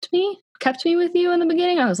kept me with you in the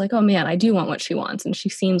beginning. I was like, oh man, I do want what she wants. And she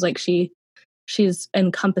seems like she's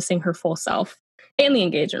encompassing her full self. And the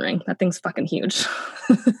engagement ring. That thing's fucking huge.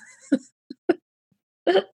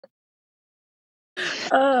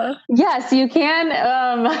 Yes, you can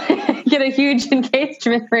get a huge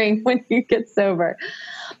engagement ring when you get sober.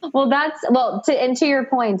 Well, to your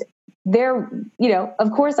point, there,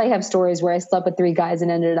 of course I have stories where I slept with 3 guys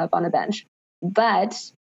and ended up on a bench, but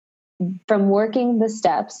from working the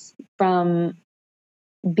steps, from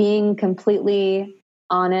being completely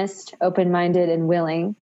honest, open-minded, and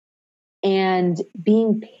willing, and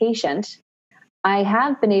being patient, I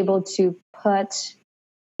have been able to put,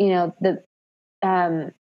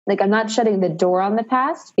 like I'm not shutting the door on the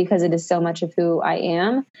past because it is so much of who I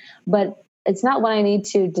am, but it's not what I need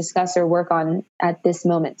to discuss or work on at this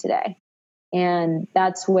moment today. And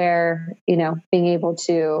that's where, being able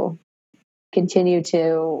to continue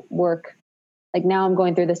to work, like now I'm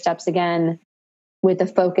going through the steps again with a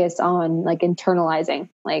focus on like internalizing,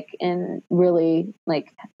 like, and really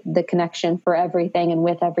like the connection for everything and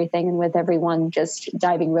with everyone, just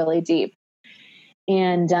diving really deep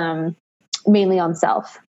and, mainly on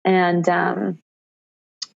self. And yeah,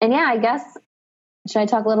 I guess, should I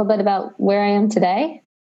talk a little bit about where I am today?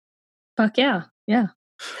 Fuck yeah. Yeah.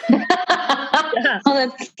 Yeah.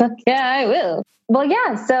 Fuck yeah, I will. Well,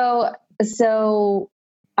 yeah. So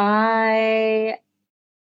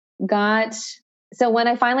when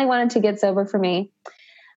I finally wanted to get sober for me,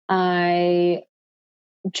 I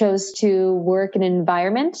chose to work in an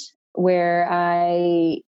environment where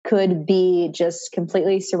I could be just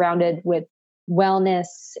completely surrounded with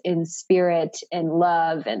wellness and spirit and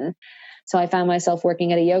love. And so I found myself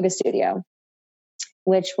working at a yoga studio,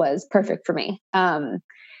 which was perfect for me. And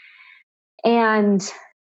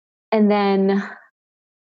then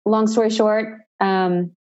long story short,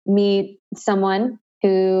 meet someone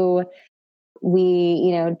who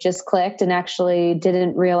we, just clicked, and actually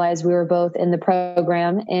didn't realize we were both in the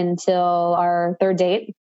program until our 3rd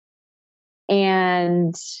date.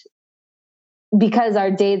 And because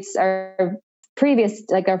our dates are previous,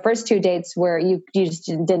 like our first 2 dates where you just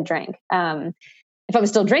didn't drink. If I was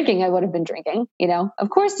still drinking, I would have been drinking, of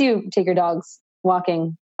course you take your dogs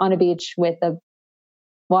walking on a beach with a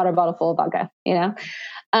water bottle full of vodka,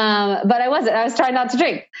 but I was trying not to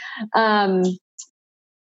drink.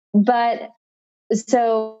 But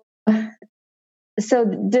so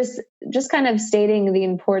this just kind of stating the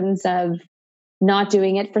importance of not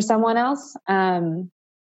doing it for someone else.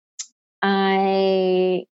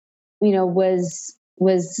 I,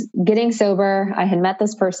 was getting sober. I had met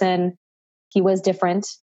this person. He was different.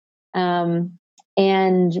 And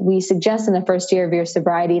we suggest in the first year of your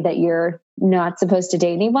sobriety that you're not supposed to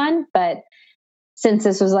date anyone. But since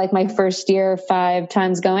this was like my first year 5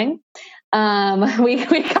 times going, we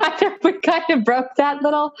kind of broke that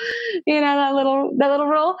little, that little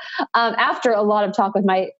rule. After a lot of talk with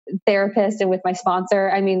my therapist and with my sponsor,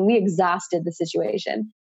 I mean, we exhausted the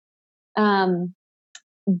situation.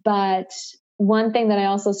 But one thing that I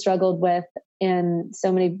also struggled with, and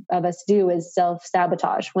so many of us do, is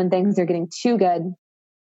self-sabotage. When things are getting too good,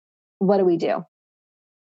 what do we do?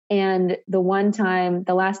 And the last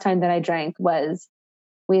time that I drank was,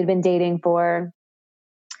 we had been dating for,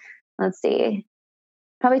 let's see,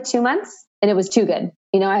 probably 2 months. and it was too good.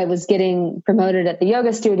 I was getting promoted at the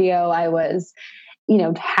yoga studio. I was,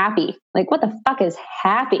 happy. Like, what the fuck is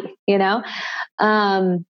happy?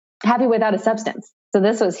 Happy without a substance. So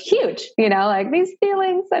this was huge, like these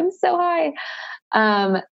feelings, I'm so high.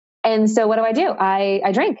 And so what do?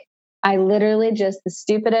 I drink. I literally just the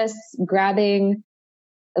stupidest, grabbing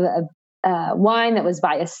wine that was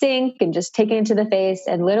by a sink and just taking it to the face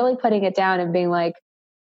and literally putting it down and being like,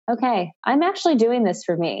 okay, I'm actually doing this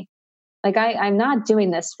for me. Like I'm not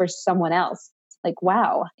doing this for someone else. Like,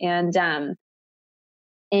 wow. And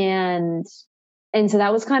so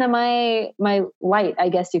that was kind of my light, I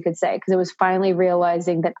guess you could say, because it was finally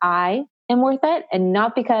realizing that I am worth it, and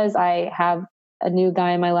not because I have a new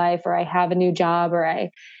guy in my life or I have a new job or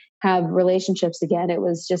I have relationships again. It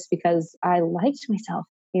was just because I liked myself,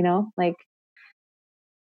 like,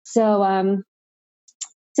 so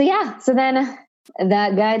yeah. So then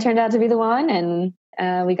that guy turned out to be the one, and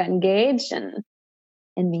we got engaged and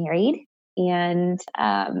married. And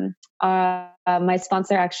my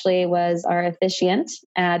sponsor actually was our officiant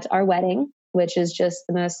at our wedding, which is just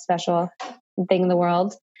the most special thing in the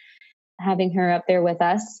world, having her up there with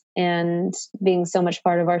us and being so much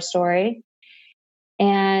part of our story.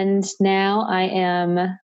 And now I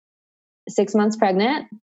am 6 months pregnant,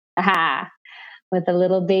 with a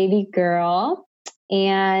little baby girl.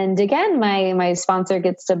 And again, my sponsor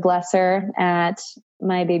gets to bless her at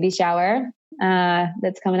my baby shower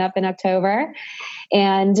that's coming up in October.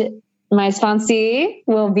 And my sponsee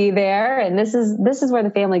will be there. And this is where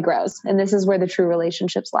the family grows. And this is where the true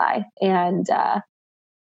relationships lie. And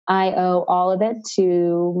I owe all of it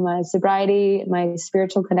to my sobriety, my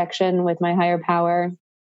spiritual connection with my higher power,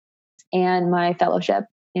 and my fellowship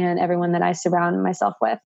and everyone that I surround myself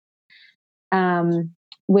with.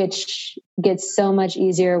 Which gets so much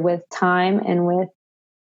easier with time and with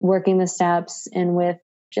working the steps and with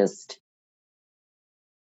just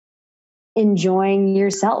enjoying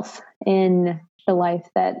yourself in the life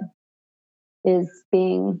that is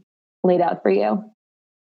being laid out for you.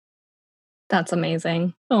 That's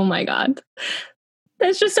amazing. Oh my God.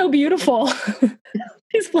 That's just so beautiful.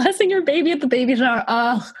 He's blessing your baby at the baby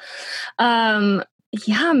shower.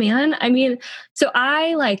 Yeah, man. I mean, so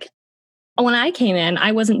when I came in,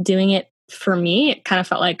 I wasn't doing it for me. It kind of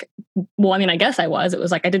felt like, well, I mean, I guess I was. It was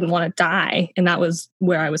like I didn't want to die, and that was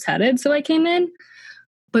where I was headed. So I came in.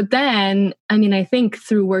 But then, I mean, I think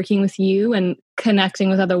through working with you and connecting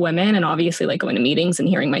with other women, and obviously like going to meetings and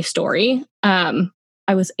hearing my story, I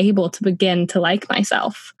was able to begin to like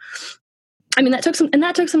myself. I mean, that took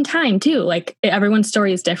some time too. Like everyone's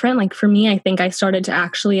story is different. Like for me, I think I started to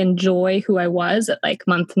actually enjoy who I was at like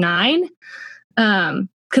month 9.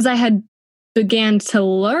 Because I had began to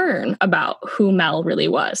learn about who Mel really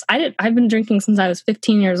was. I've been drinking since I was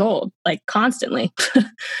 15 years old, like constantly.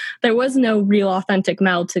 There was no real authentic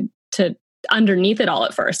Mel to underneath it all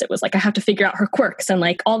at first. It was like, I have to figure out her quirks and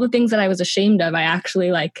like all the things that I was ashamed of. I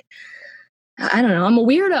actually like, I don't know, I'm a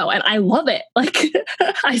weirdo and I love it. Like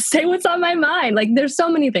I say what's on my mind. Like there's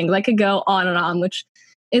so many things I could go on and on, which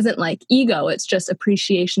isn't like ego. It's just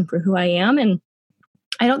appreciation for who I am. And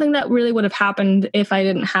I don't think that really would have happened if I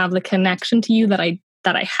didn't have the connection to you that I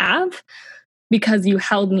have, because you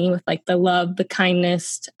held me with like the love, the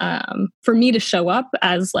kindness, for me to show up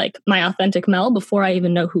as like my authentic Mel before I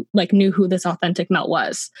even knew who this authentic Mel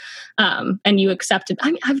was. And you accepted.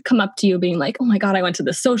 I mean, I've come up to you being like, oh my God, I went to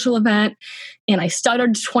this social event and I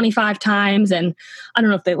stuttered 25 times and I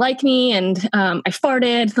don't know if they like me. And I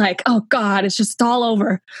farted, like, oh God, it's just all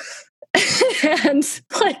over. And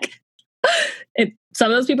like, some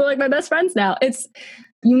of those people are like my best friends now.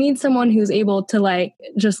 You need someone who's able to like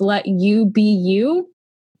just let you be you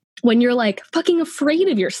when you're like fucking afraid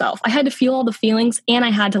of yourself. I had to feel all the feelings and I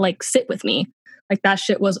had to like sit with me. Like that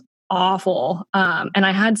shit was awful. And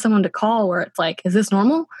I had someone to call where it's like, is this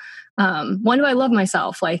normal? When do I love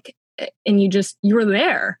myself? Like, and you were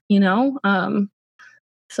there, so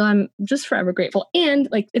I'm just forever grateful. And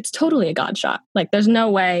like, it's totally a God shot. Like there's no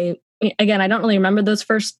way. Again, I don't really remember those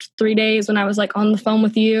first 3 days when I was like on the phone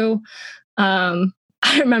with you.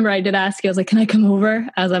 I remember I did ask you, I was like, can I come over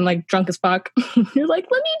as I'm like drunk as fuck? You're like,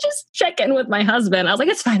 let me just check in with my husband. I was like,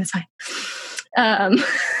 it's fine.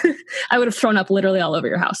 I would have thrown up literally all over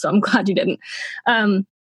your house. So I'm glad you didn't.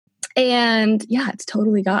 And yeah, it's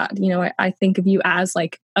totally God. I think of you as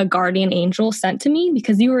like a guardian angel sent to me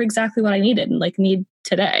because you were exactly what I needed and like need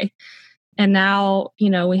today. And now,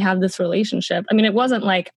 we have this relationship. I mean, it wasn't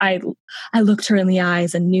like I looked her in the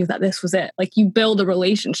eyes and knew that this was it. Like you build a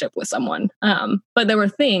relationship with someone. But there were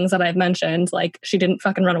things that I've mentioned, like she didn't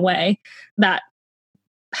fucking run away, that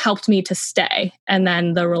helped me to stay. And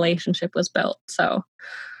then the relationship was built. So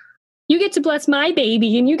you get to bless my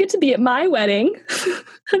baby and you get to be at my wedding.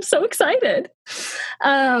 I'm so excited.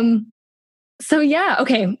 So yeah,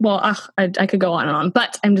 okay. Well, I could go on and on,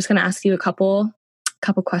 but I'm just going to ask you a couple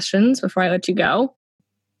questions before I let you go.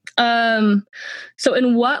 So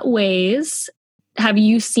in what ways have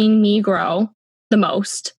you seen me grow the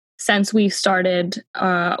most since we started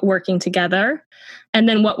working together? And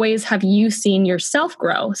then what ways have you seen yourself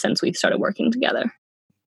grow since we've started working together?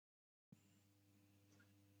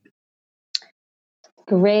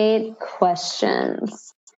 Great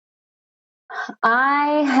questions.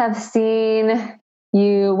 I have seen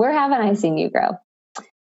you, where haven't I seen you grow?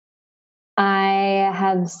 I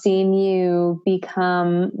have seen you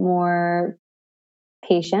become more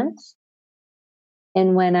patient.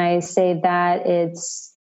 And when I say that,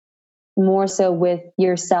 it's more so with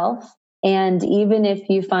yourself. And even if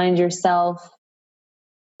you find yourself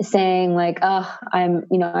saying like, oh,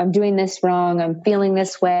 I'm doing this wrong. I'm feeling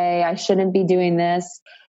this way. I shouldn't be doing this.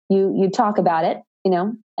 You talk about it,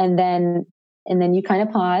 and then you kind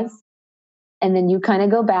of pause, and then you kind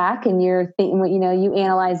of go back and you're thinking, you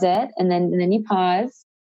analyze it, and then you pause,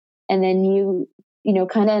 and then you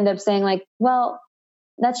kind of end up saying like, well,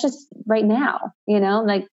 that's just right now,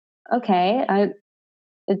 like, okay,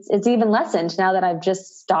 it's even lessened now that I've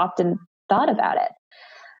just stopped and thought about it.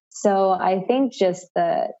 So I think just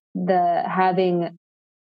the having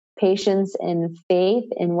patience and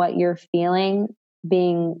faith in what you're feeling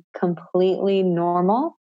being completely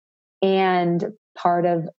normal and part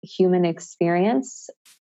of human experience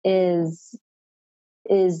is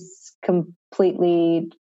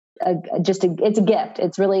completely it's a gift.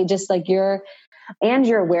 It's really just like your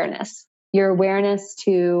awareness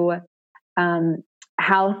to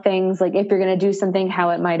how things, like if you're going to do something, how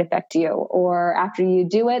it might affect you, or after you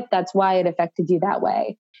do it, that's why it affected you that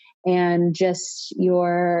way. And just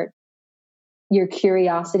your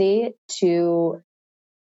curiosity to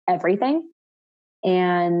everything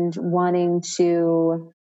and wanting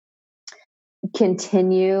to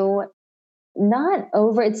continue,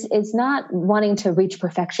 it's not wanting to reach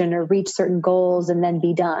perfection or reach certain goals and then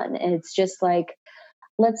be done. And it's just like,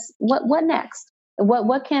 what next?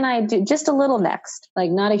 What can I do? Just a little next,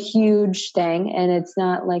 like not a huge thing. And it's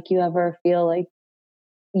not like you ever feel like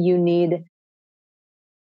you need,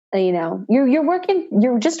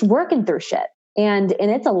 you're just working through shit. And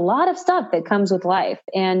it's a lot of stuff that comes with life.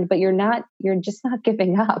 But you're just not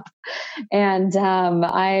giving up. And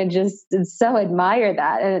I just so admire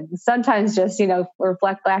that. And sometimes just,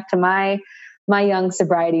 reflect back to my young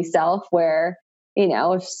sobriety self where,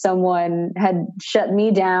 if someone had shut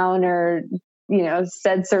me down or,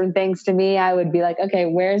 said certain things to me, I would be like, okay,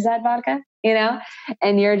 where's that vodka?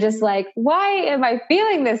 And you're just like, why am I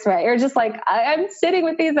feeling this way? Or just like, I'm sitting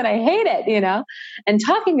with these and I hate it, and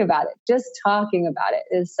talking about it, just talking about it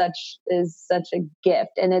is such a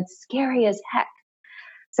gift, and it's scary as heck.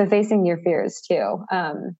 So facing your fears too,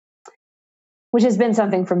 which has been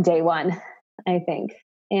something from day one, I think.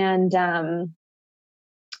 And yeah,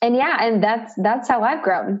 and that's how I've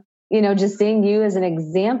grown, just seeing you as an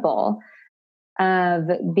example of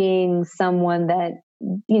being someone that,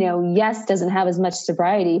 yes, doesn't have as much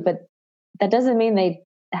sobriety, but that doesn't mean they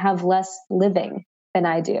have less living than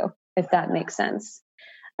I do, if that makes sense.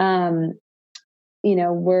 We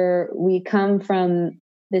come from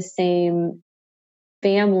the same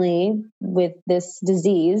family with this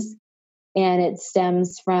disease, and it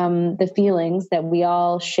stems from the feelings that we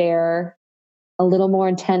all share a little more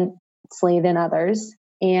intensely than others.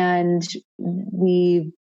 And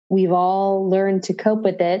we've all learned to cope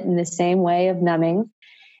with it in the same way of numbing.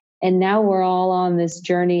 And now we're all on this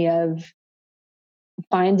journey of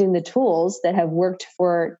finding the tools that have worked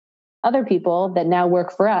for other people that now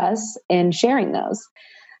work for us and sharing those.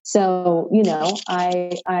 So,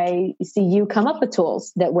 I see you come up with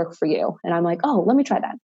tools that work for you. And I'm like, oh, let me try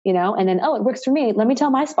that, and then, oh, it works for me. Let me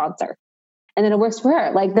tell my sponsor. And then it works for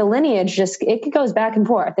her. Like the lineage it goes back and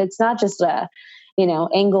forth. It's not just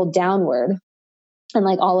angled downward. And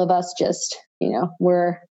like all of us just,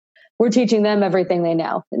 we're teaching them everything they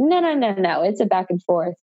know. No. It's a back and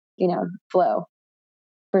forth, flow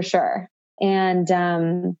for sure. And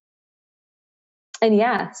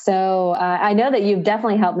yeah, so I know that you've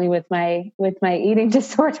definitely helped me with my eating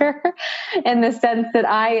disorder in the sense that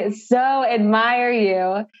I so admire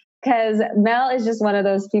you, because Mel is just one of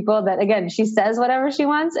those people that, again, she says whatever she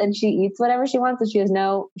wants and she eats whatever she wants, and she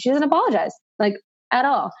doesn't apologize like at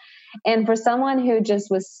all. And for someone who just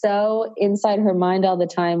was so inside her mind all the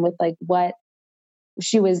time with like what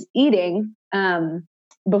she was eating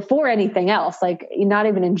before anything else, like not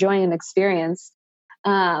even enjoying an experience,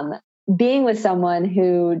 being with someone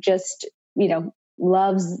who just,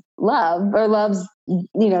 loves love or loves,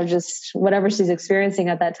 just whatever she's experiencing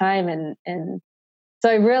at that time. And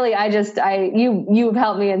so you've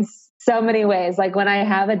helped me in so many ways. Like when I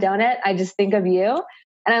have a donut, I just think of you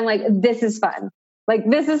and I'm like, this is fun. Like,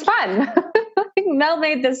 this is fun. Like, Mel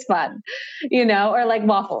made this fun, or like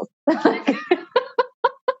waffles.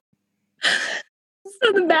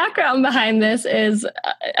 So the background behind this is,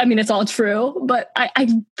 it's all true, but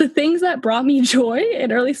the things that brought me joy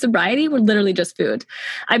in early sobriety were literally just food.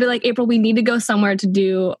 I'd be like, April, we need to go somewhere to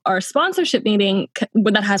do our sponsorship meeting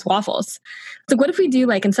that has waffles. So what if we do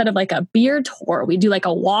like, instead of like a beer tour, we do like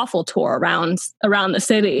a waffle tour around the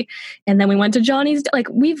city. And then we went to Johnny's, like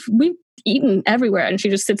we've eaten everywhere. And she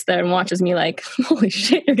just sits there and watches me like, holy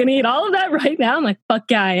shit, you're going to eat all of that right now? I'm like, fuck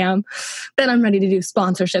yeah, I am. Then I'm ready to do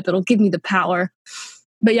sponsorship. It'll give me the power.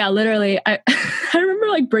 But yeah, literally, I remember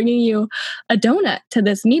like bringing you a donut to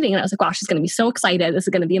this meeting and I was like, wow, she's going to be so excited. This is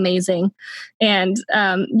going to be amazing. And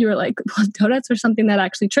you were like, well, donuts are something that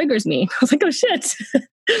actually triggers me. I was like, oh shit.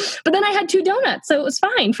 But then I had 2 donuts, so it was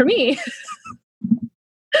fine for me.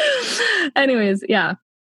 Anyways, yeah.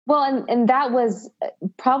 Well, and that was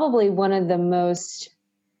probably one of the most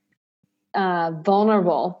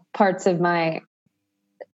vulnerable parts of my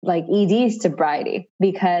like ED sobriety,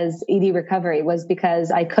 because ED recovery was because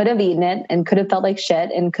I could have eaten it and could have felt like shit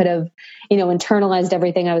and could have, internalized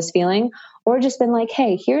everything I was feeling, or just been like,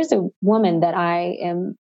 hey, here's a woman that I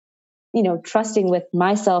am, trusting with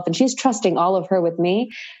myself and she's trusting all of her with me.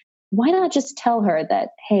 Why not just tell her that,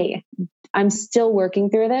 hey, I'm still working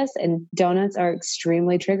through this and donuts are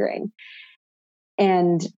extremely triggering.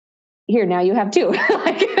 And here, now you have 2.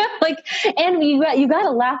 And you got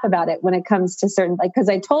to laugh about it when it comes to certain, like, because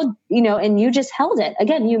I told, and you just held it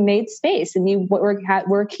again, you made space and you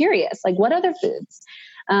were curious, like what other foods?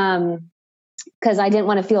 Because I didn't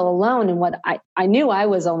want to feel alone in what I knew I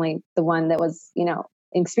was only the one that was,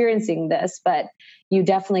 experiencing this, but you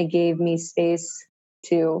definitely gave me space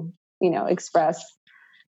to, express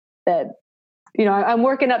that, I'm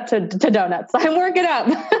working up to donuts. I'm working up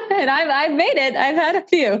and I've made it. I've had a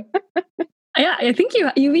few. Yeah, I think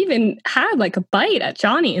you even had like a bite at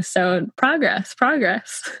Johnny's. So progress.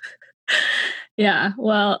 Yeah.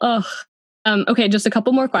 Well, okay, just a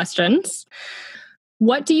couple more questions.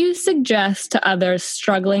 What do you suggest to others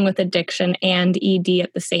struggling with addiction and ED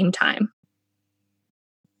at the same time?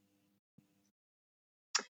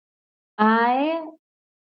 I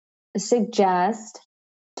suggest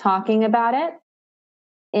talking about it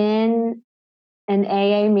in an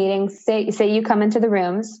AA meeting. Say you come into the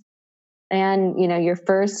rooms and, your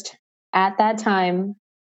first at that time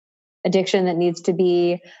addiction that needs to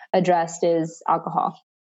be addressed is alcohol.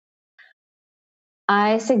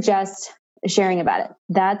 I suggest sharing about it.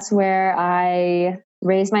 That's where I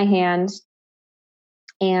raised my hand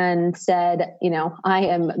and said, I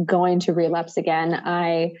am going to relapse again.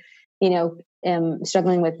 I, am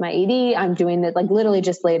struggling with my ED. I'm doing that, like literally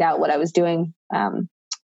just laid out what I was doing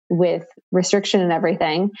with restriction and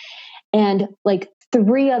everything. And like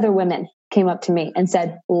 3 other women came up to me and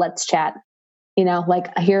said, let's chat. Like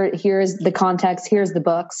here's the context, here's the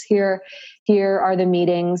books, here are the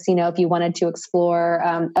meetings, if you wanted to explore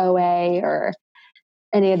OA or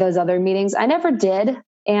any of those other meetings. I never did.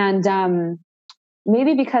 And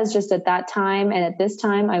maybe because just at that time and at this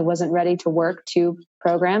time, I wasn't ready to work 2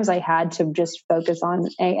 programs. I had to just focus on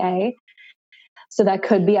AA. So that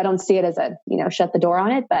could be, I don't see it as a, shut the door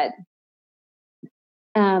on it, but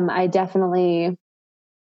I definitely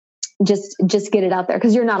just get it out there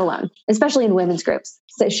because you're not alone, especially in women's groups.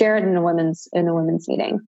 So share it in a women's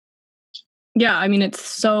meeting. Yeah, it's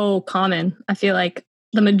so common. I feel like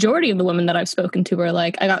the majority of the women that I've spoken to were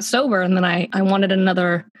like, I got sober and then I wanted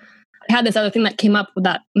I had this other thing that came up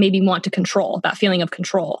that made me want to control, that feeling of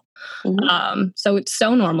control. Mm-hmm. So it's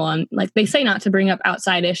so normal. And like they say not to bring up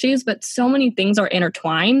outside issues, but so many things are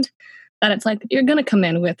intertwined that it's like, you're going to come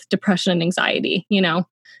in with depression and anxiety,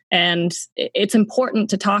 and it's important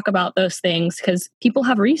to talk about those things because people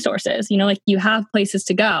have resources, like you have places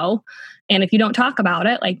to go. And if you don't talk about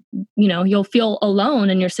it, like, you'll feel alone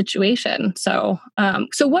in your situation. So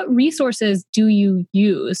what resources do you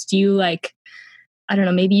use? Do you like, I don't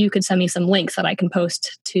know, maybe you could send me some links that I can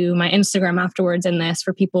post to my Instagram afterwards in this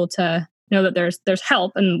for people to know that there's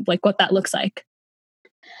help and like what that looks like.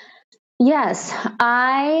 Yes,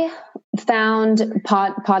 I found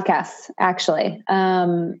podcasts actually,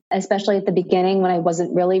 especially at the beginning when I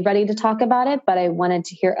wasn't really ready to talk about it, but I wanted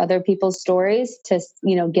to hear other people's stories to,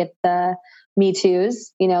 get the Me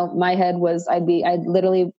Too's. My head was, I'd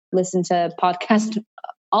literally listen to podcasts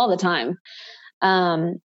all the time.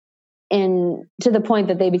 and to the point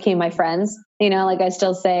that they became my friends. Like I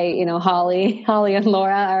still say, Holly and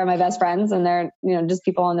Laura are my best friends, and they're, just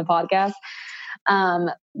people on the podcast.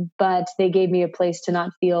 But they gave me a place to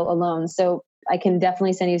not feel alone. So I can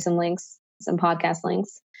definitely send you some links, some podcast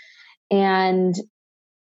links, and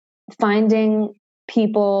finding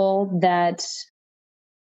people that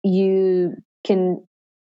you can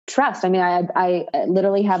trust. I mean, I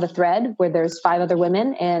literally have a thread where there's 5 other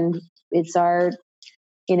women, and it's our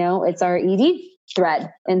ED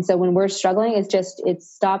thread. And so when we're struggling,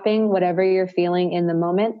 it's stopping whatever you're feeling in the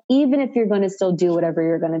moment, even if you're going to still do whatever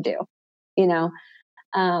you're going to do,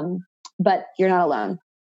 but you're not alone.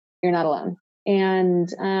 You're not alone. And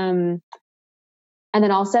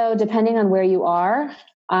then also, depending on where you are,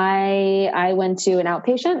 I went to an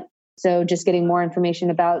outpatient. So just getting more information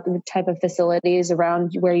about the type of facilities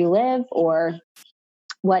around where you live, or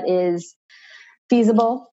what is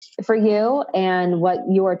feasible for you and what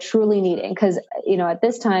you're truly needing. Because, at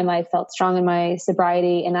this time I felt strong in my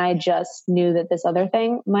sobriety, and I just knew that this other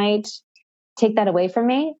thing might take that away from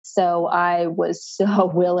me. So I was so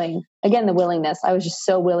willing, again, the willingness, I was just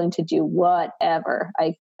so willing to do whatever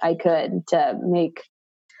I could to make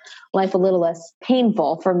life a little less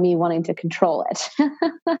painful for me wanting to control it.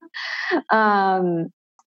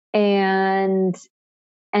 And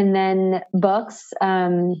then books.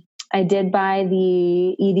 I did buy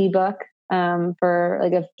the ED book for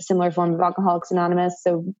like a similar form of Alcoholics Anonymous.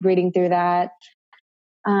 So reading through that.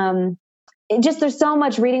 There's so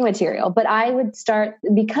much reading material, but I would start,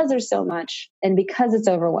 because there's so much and because it's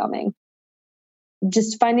overwhelming,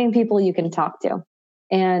 just finding people you can talk to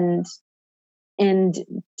and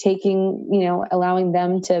taking, allowing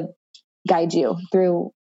them to guide you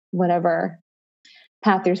through whatever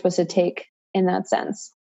path you're supposed to take in that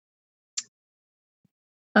sense.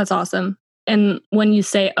 That's awesome. And when you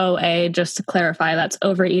say OA, just to clarify, that's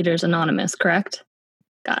Overeaters Anonymous, correct?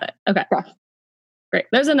 Got it. Okay. Correct. Great.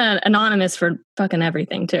 There's an anonymous for fucking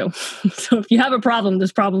everything too. So if you have a problem,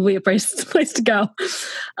 there's probably a place to go.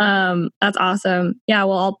 That's awesome. Yeah.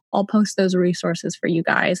 Well, I'll post those resources for you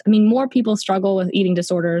guys. I mean, more people struggle with eating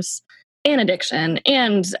disorders and addiction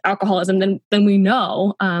and alcoholism than we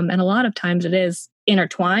know. And a lot of times it is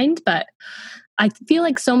intertwined, but I feel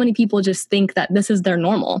like so many people just think that this is their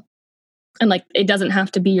normal, and like, it doesn't have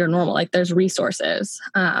to be your normal. Like, there's resources.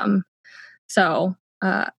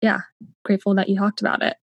 Yeah, grateful that you talked about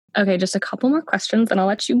it. Okay, just a couple more questions and I'll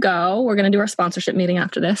let you go. We're going to do our sponsorship meeting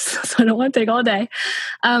after this, so I don't want to take all day.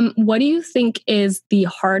 What do you think is the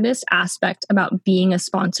hardest aspect about being a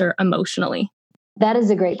sponsor emotionally? That is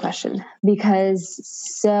a great question, because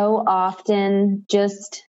so often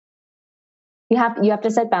just you have to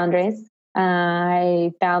set boundaries.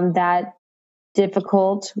 I found that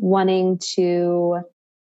difficult, because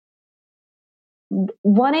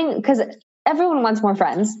everyone wants more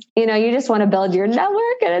friends. You just want to build your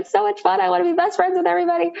network, and it's so much fun. I want to be best friends with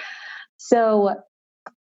everybody. So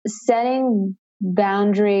setting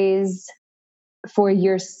boundaries for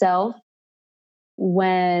yourself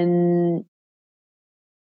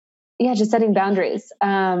just setting boundaries,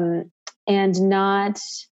 and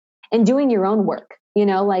doing your own work.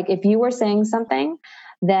 Like if you were saying something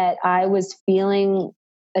that I was feeling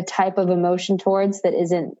a type of emotion towards that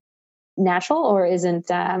isn't natural, or isn't,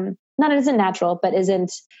 not isn't natural, but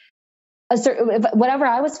isn't a certain, whatever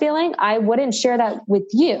I was feeling, I wouldn't share that with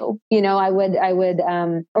you. I would,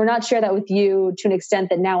 or not share that with you to an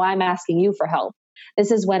extent that now I'm asking you for help.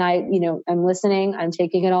 This is when I'm listening, I'm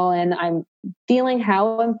taking it all in, I'm feeling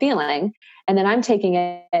how I'm feeling, and then I'm taking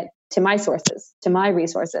it to my sources, to my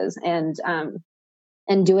resources, and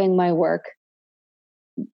doing my work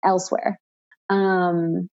elsewhere.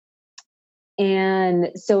 And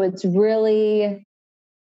so it's really,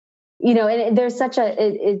 and there's such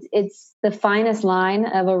it's the finest line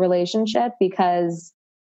of a relationship, because,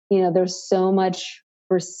 there's so much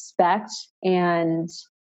respect, and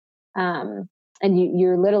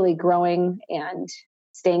you're literally growing and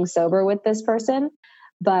staying sober with this person,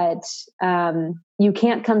 but you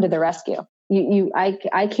can't come to the rescue.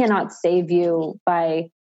 I cannot save you by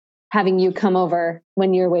having you come over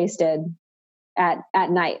when you're wasted at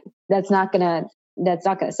night. That's not gonna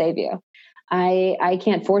save you. I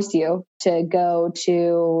can't force you to go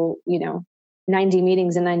to 90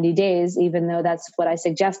 meetings in 90 days, even though that's what I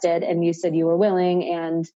suggested, and you said you were willing,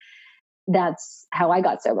 and that's how I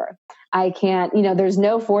got sober. I can't, there's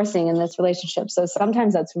no forcing in this relationship. So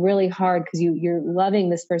sometimes that's really hard, because you're loving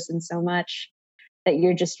this person so much that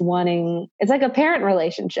you're just wanting, it's like a parent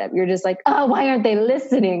relationship. You're just like, oh, why aren't they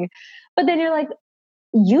listening? But then you're like,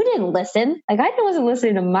 you didn't listen. Like, I wasn't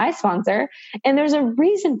listening to my sponsor. And there's a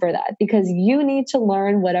reason for that, because you need to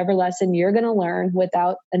learn whatever lesson you're going to learn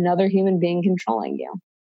without another human being controlling you.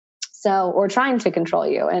 So, or trying to control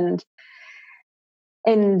you.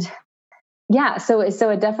 And yeah, so it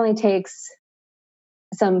definitely takes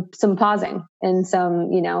some pausing and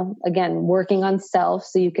some, again, working on self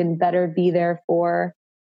so you can better be there for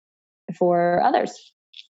others.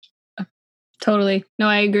 Totally. No,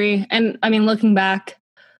 I agree. And I mean, looking back,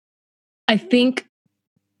 I think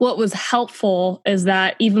what was helpful is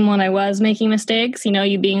that even when I was making mistakes,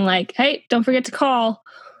 you being like, hey, don't forget to call.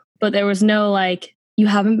 But there was no like, you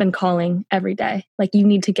haven't been calling every day. Like, you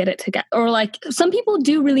need to get it together. Or like, some people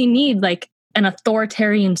do really need like an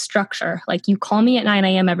authoritarian structure. Like, you call me at 9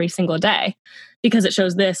 a.m. every single day because it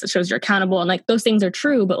shows this, it shows you're accountable. And like, those things are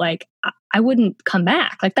true, but like, I wouldn't come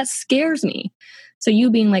back. Like, that scares me. So you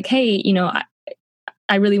being like, hey,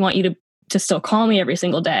 I really want you to still call me every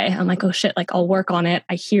single day. I'm like, oh shit, like, I'll work on it.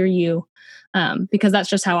 I hear you. Because that's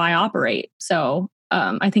just how I operate. So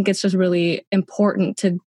I think it's just really important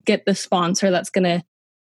to get the sponsor that's going to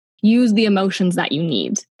use the emotions that you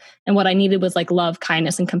need. And what I needed was like love,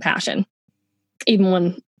 kindness, and compassion. Even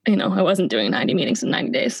when, I wasn't doing 90 meetings in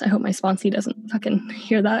 90 days. I hope my sponsee doesn't fucking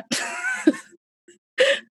hear that.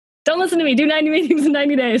 Don't listen to me. Do 90 meetings in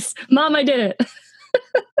 90 days. Mom, I did it.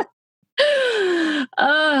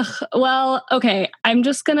 Well, okay. I'm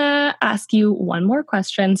just going to ask you one more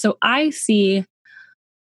question. So I see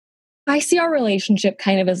our relationship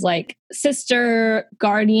kind of as like sister,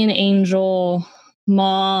 guardian angel,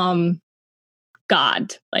 mom,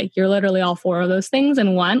 God. Like, you're literally all four of those things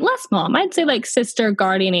in one. Less mom. I'd say like sister,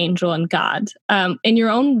 guardian angel, and God. In your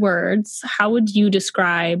own words, how would you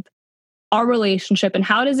describe our relationship, and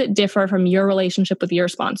how does it differ from your relationship with your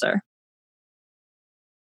sponsor?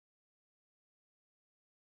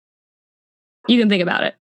 You can think about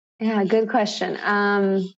it. Yeah, good question.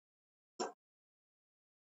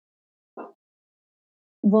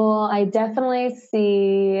 Well, I definitely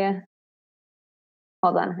see.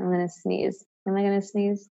 Hold on, I'm going to sneeze. Am I going to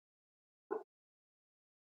sneeze?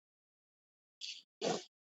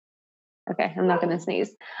 Okay, I'm not going to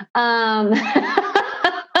sneeze.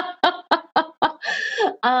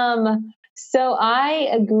 So I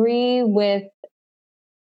agree with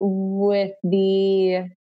the,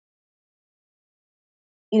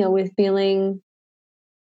 with feeling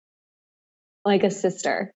like a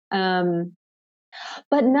sister. But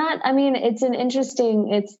not, I mean, it's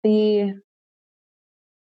the,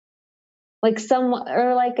 like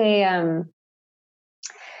or like a,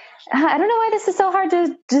 I don't know why this is so hard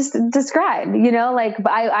to just describe, like,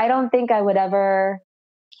 I don't think I would ever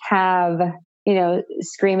have,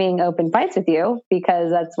 screaming open fights with you,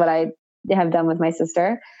 because that's what I have done with my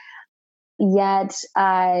sister. Yet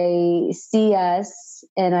I see us,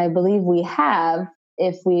 and I believe we have,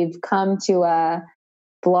 if we've come to a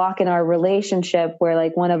block in our relationship where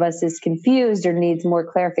like one of us is confused or needs more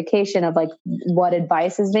clarification of like what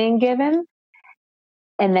advice is being given,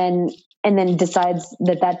 and then decides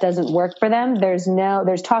that doesn't work for them, there's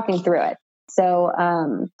talking through it. So,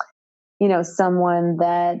 someone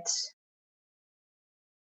that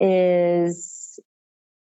is,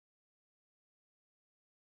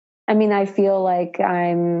 I mean, I feel like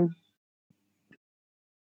I'm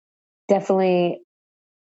definitely,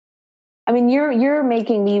 I mean, you're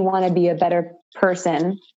making me want to be a better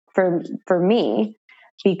person for me,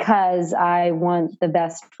 because I want the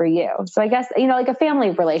best for you. So I guess, like a family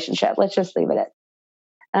relationship, let's just leave it at.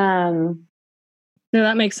 No,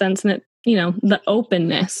 that makes sense. And it, the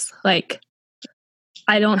openness, like,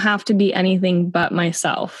 I don't have to be anything but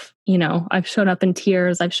myself. I've shown up in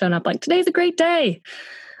tears. I've shown up like, today's a great day.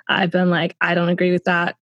 I've been like, I don't agree with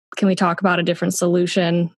that. Can we talk about a different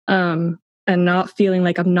solution? And not feeling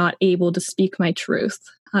like I'm not able to speak my truth.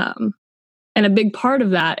 And a big part of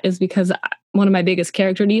that is because one of my biggest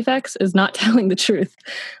character defects is not telling the truth.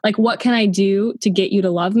 Like, what can I do to get you to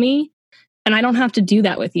love me? And I don't have to do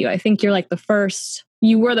that with you. I think you're like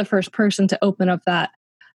you were the first person to open up that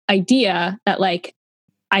idea that like,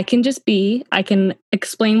 I can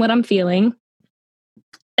explain what I'm feeling,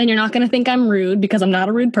 and you're not going to think I'm rude, because I'm not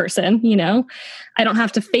a rude person. I don't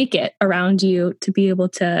have to fake it around you to be able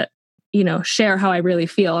to, share how I really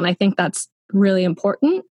feel. And I think that's really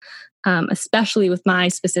important, especially with my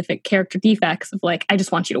specific character defects of like, I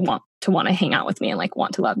just want you to want to hang out with me and like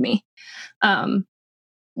want to love me.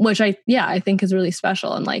 Which I think is really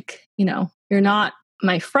special. And like, you're not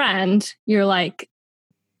my friend, you're like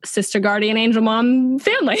sister, guardian angel, mom,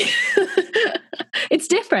 family. It's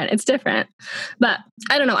different. But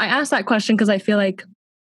I don't know. I asked that question because I feel like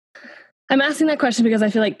I'm asking that question because I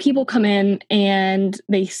feel like people come in and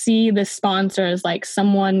they see the sponsor as like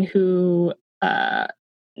someone who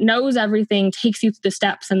knows everything, takes you through the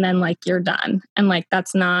steps, and then like you're done. And like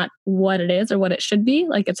that's not what it is or what it should be.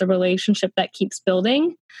 Like it's a relationship that keeps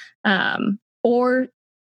building, or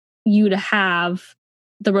you to have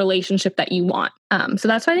the relationship that you want. So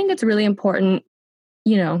that's why I think it's really important,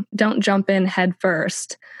 don't jump in head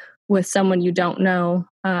first with someone you don't know.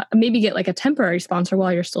 Maybe get like a temporary sponsor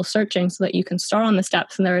while you're still searching so that you can start on the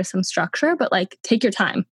steps and there is some structure, but like take your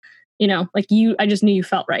time, like I just knew you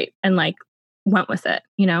felt right and like went with it,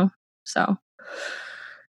 so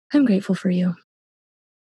I'm grateful for you.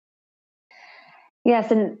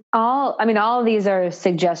 Yes. And all of these are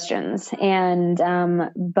suggestions, and,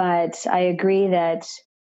 but I agree that,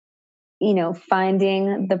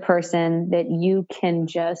 finding the person that you can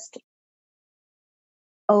just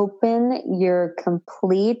open your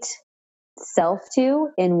complete self to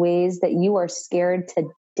in ways that you are scared to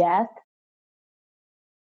death,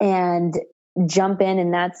 and jump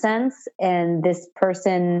in that sense. And this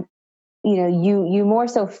person, you more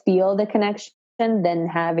so feel the connection than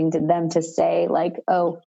having them to say like,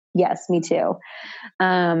 oh yes, me too,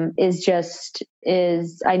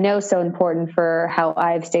 is I know so important for how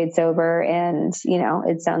I've stayed sober. And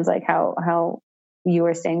it sounds like how you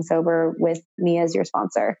are staying sober with me as your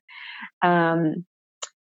sponsor.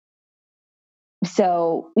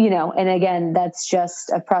 So, and again, that's just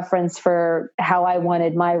a preference for how I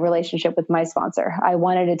wanted my relationship with my sponsor. I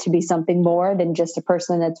wanted it to be something more than just a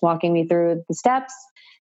person that's walking me through the steps,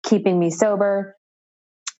 keeping me sober.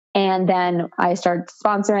 And then I start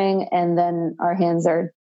sponsoring, and then our hands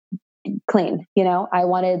are clean. I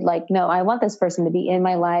wanted no, I want this person to be in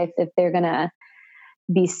my life if they're going to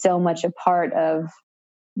be so much a part of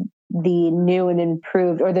the new and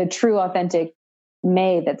improved, or the true authentic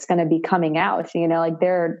May that's going to be coming out, like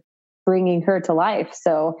they're bringing her to life.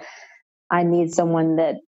 So I need someone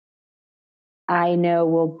that I know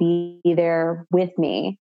will be there with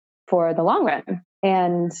me for the long run.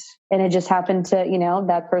 And it just happened to,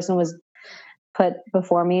 that person was put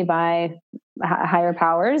before me by higher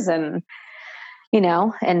powers, and,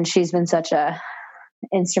 and she's been such a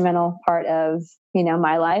instrumental part of,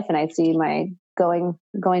 my life. And I see my going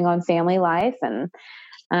on family life. And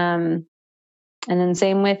then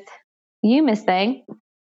same with you, Miss Thang.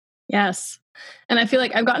 Yes. And I feel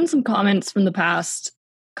like I've gotten some comments from the past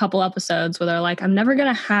couple episodes where they're like, I feel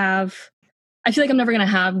like I'm never going to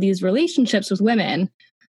have these relationships with women.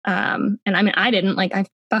 And I mean, I didn't. Like, I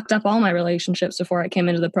fucked up all my relationships before I came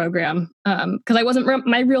into the program because I wasn't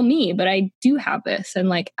my real me, but I do have this. And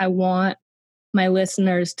like, I want my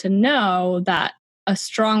listeners to know that a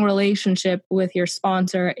strong relationship with your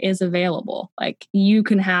sponsor is available. Like, you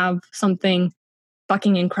can have something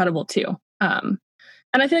fucking incredible too. And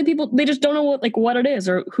I feel like people, they just don't know what it is,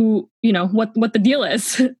 or who, what the deal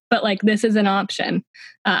is, but like, this is an option.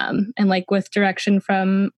 And like with direction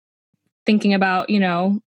from thinking about,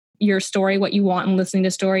 your story, what you want, and listening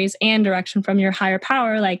to stories, and direction from your higher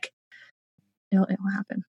power, like it will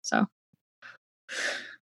happen. So.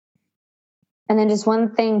 And then just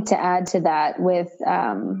one thing to add to that, with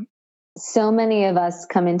so many of us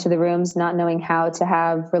come into the rooms not knowing how to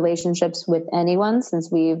have relationships with anyone, since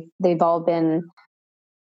they've all been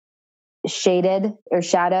shaded or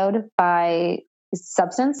shadowed by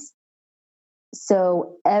substance.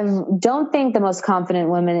 So don't think the most confident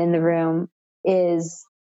woman in the room is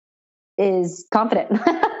confident.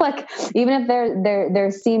 Like, even if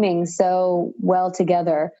they're seeming so well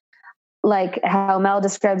together, like how Mel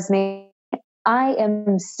describes me, I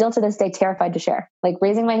am still to this day terrified to share. Like,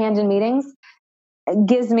 raising my hand in meetings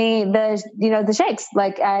gives me the shakes.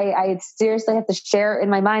 Like, I seriously have to share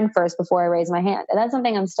in my mind first before I raise my hand. And that's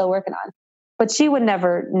something I'm still working on. But she would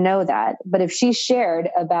never know that. But if she shared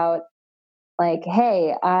about like,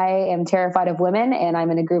 hey, I am terrified of women and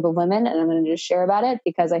I'm in a group of women and I'm going to just share about it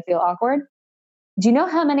because I feel awkward. Do you know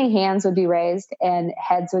how many hands would be raised and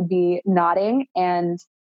heads would be nodding? And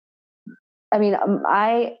I mean,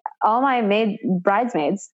 all my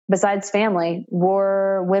bridesmaids, besides family,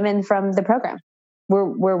 were women from the program.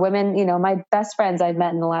 Were women, my best friends I've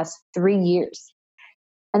met in the last 3 years.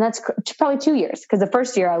 And that's probably 2 years, because the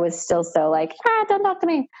first year I was still so like, don't talk to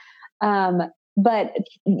me. But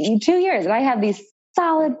 2 years, and I have these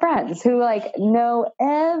solid friends who like know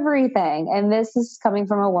everything. And this is coming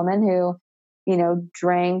from a woman who,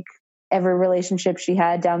 drank every relationship she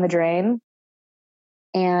had down the drain,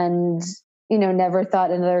 and, never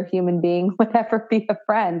thought another human being would ever be a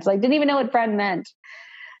friend. Like, didn't even know what friend meant.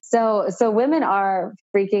 So women are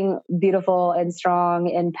freaking beautiful and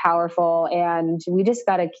strong and powerful. And we just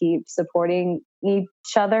got to keep supporting each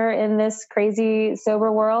other in this crazy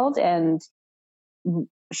sober world and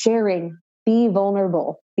sharing, be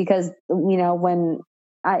vulnerable. Because, when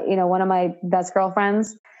one of my best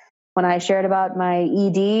girlfriends, when I shared about my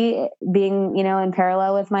ED being, in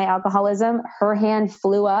parallel with my alcoholism, her hand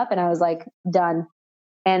flew up and I was like, done.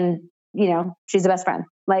 And, she's the best friend.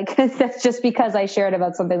 Like, that's just because I shared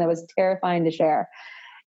about something that was terrifying to share.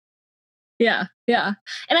 Yeah. Yeah.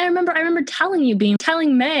 And I remember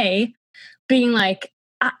telling May, being like,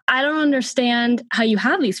 I don't understand how you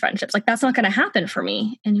have these friendships. Like, that's not going to happen for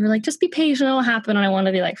me. And you were like, just be patient. It'll happen. And I want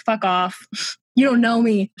to be like, fuck off. You don't know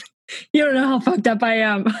me. You don't know how fucked up I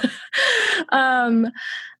am.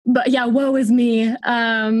 But yeah, woe is me.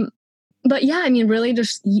 But yeah, I mean, really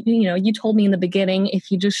just, you told me in the beginning,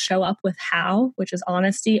 if you just show up with how, which is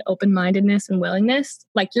honesty, open-mindedness, and willingness,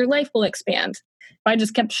 like your life will expand. If I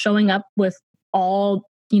just kept showing up with all,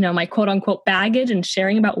 my quote unquote baggage and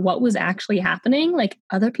sharing about what was actually happening, like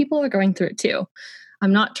other people are going through it too.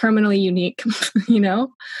 I'm not terminally unique,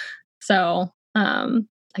 So,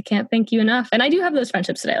 I can't thank you enough. And I do have those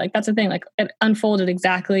friendships today. Like, that's the thing. Like, it unfolded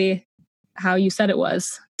exactly how you said it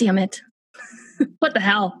was. Damn it. What the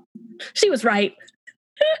hell? She was right.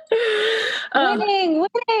 Winning.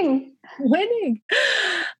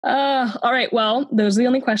 All right. Well, those are the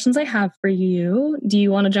only questions I have for you. Do you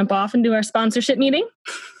want to jump off and do our sponsorship meeting?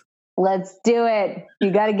 Let's do it. You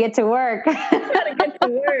got to get to work.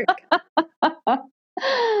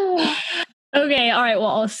 Okay. All right. Well,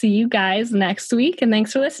 I'll see you guys next week. And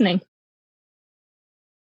thanks for listening.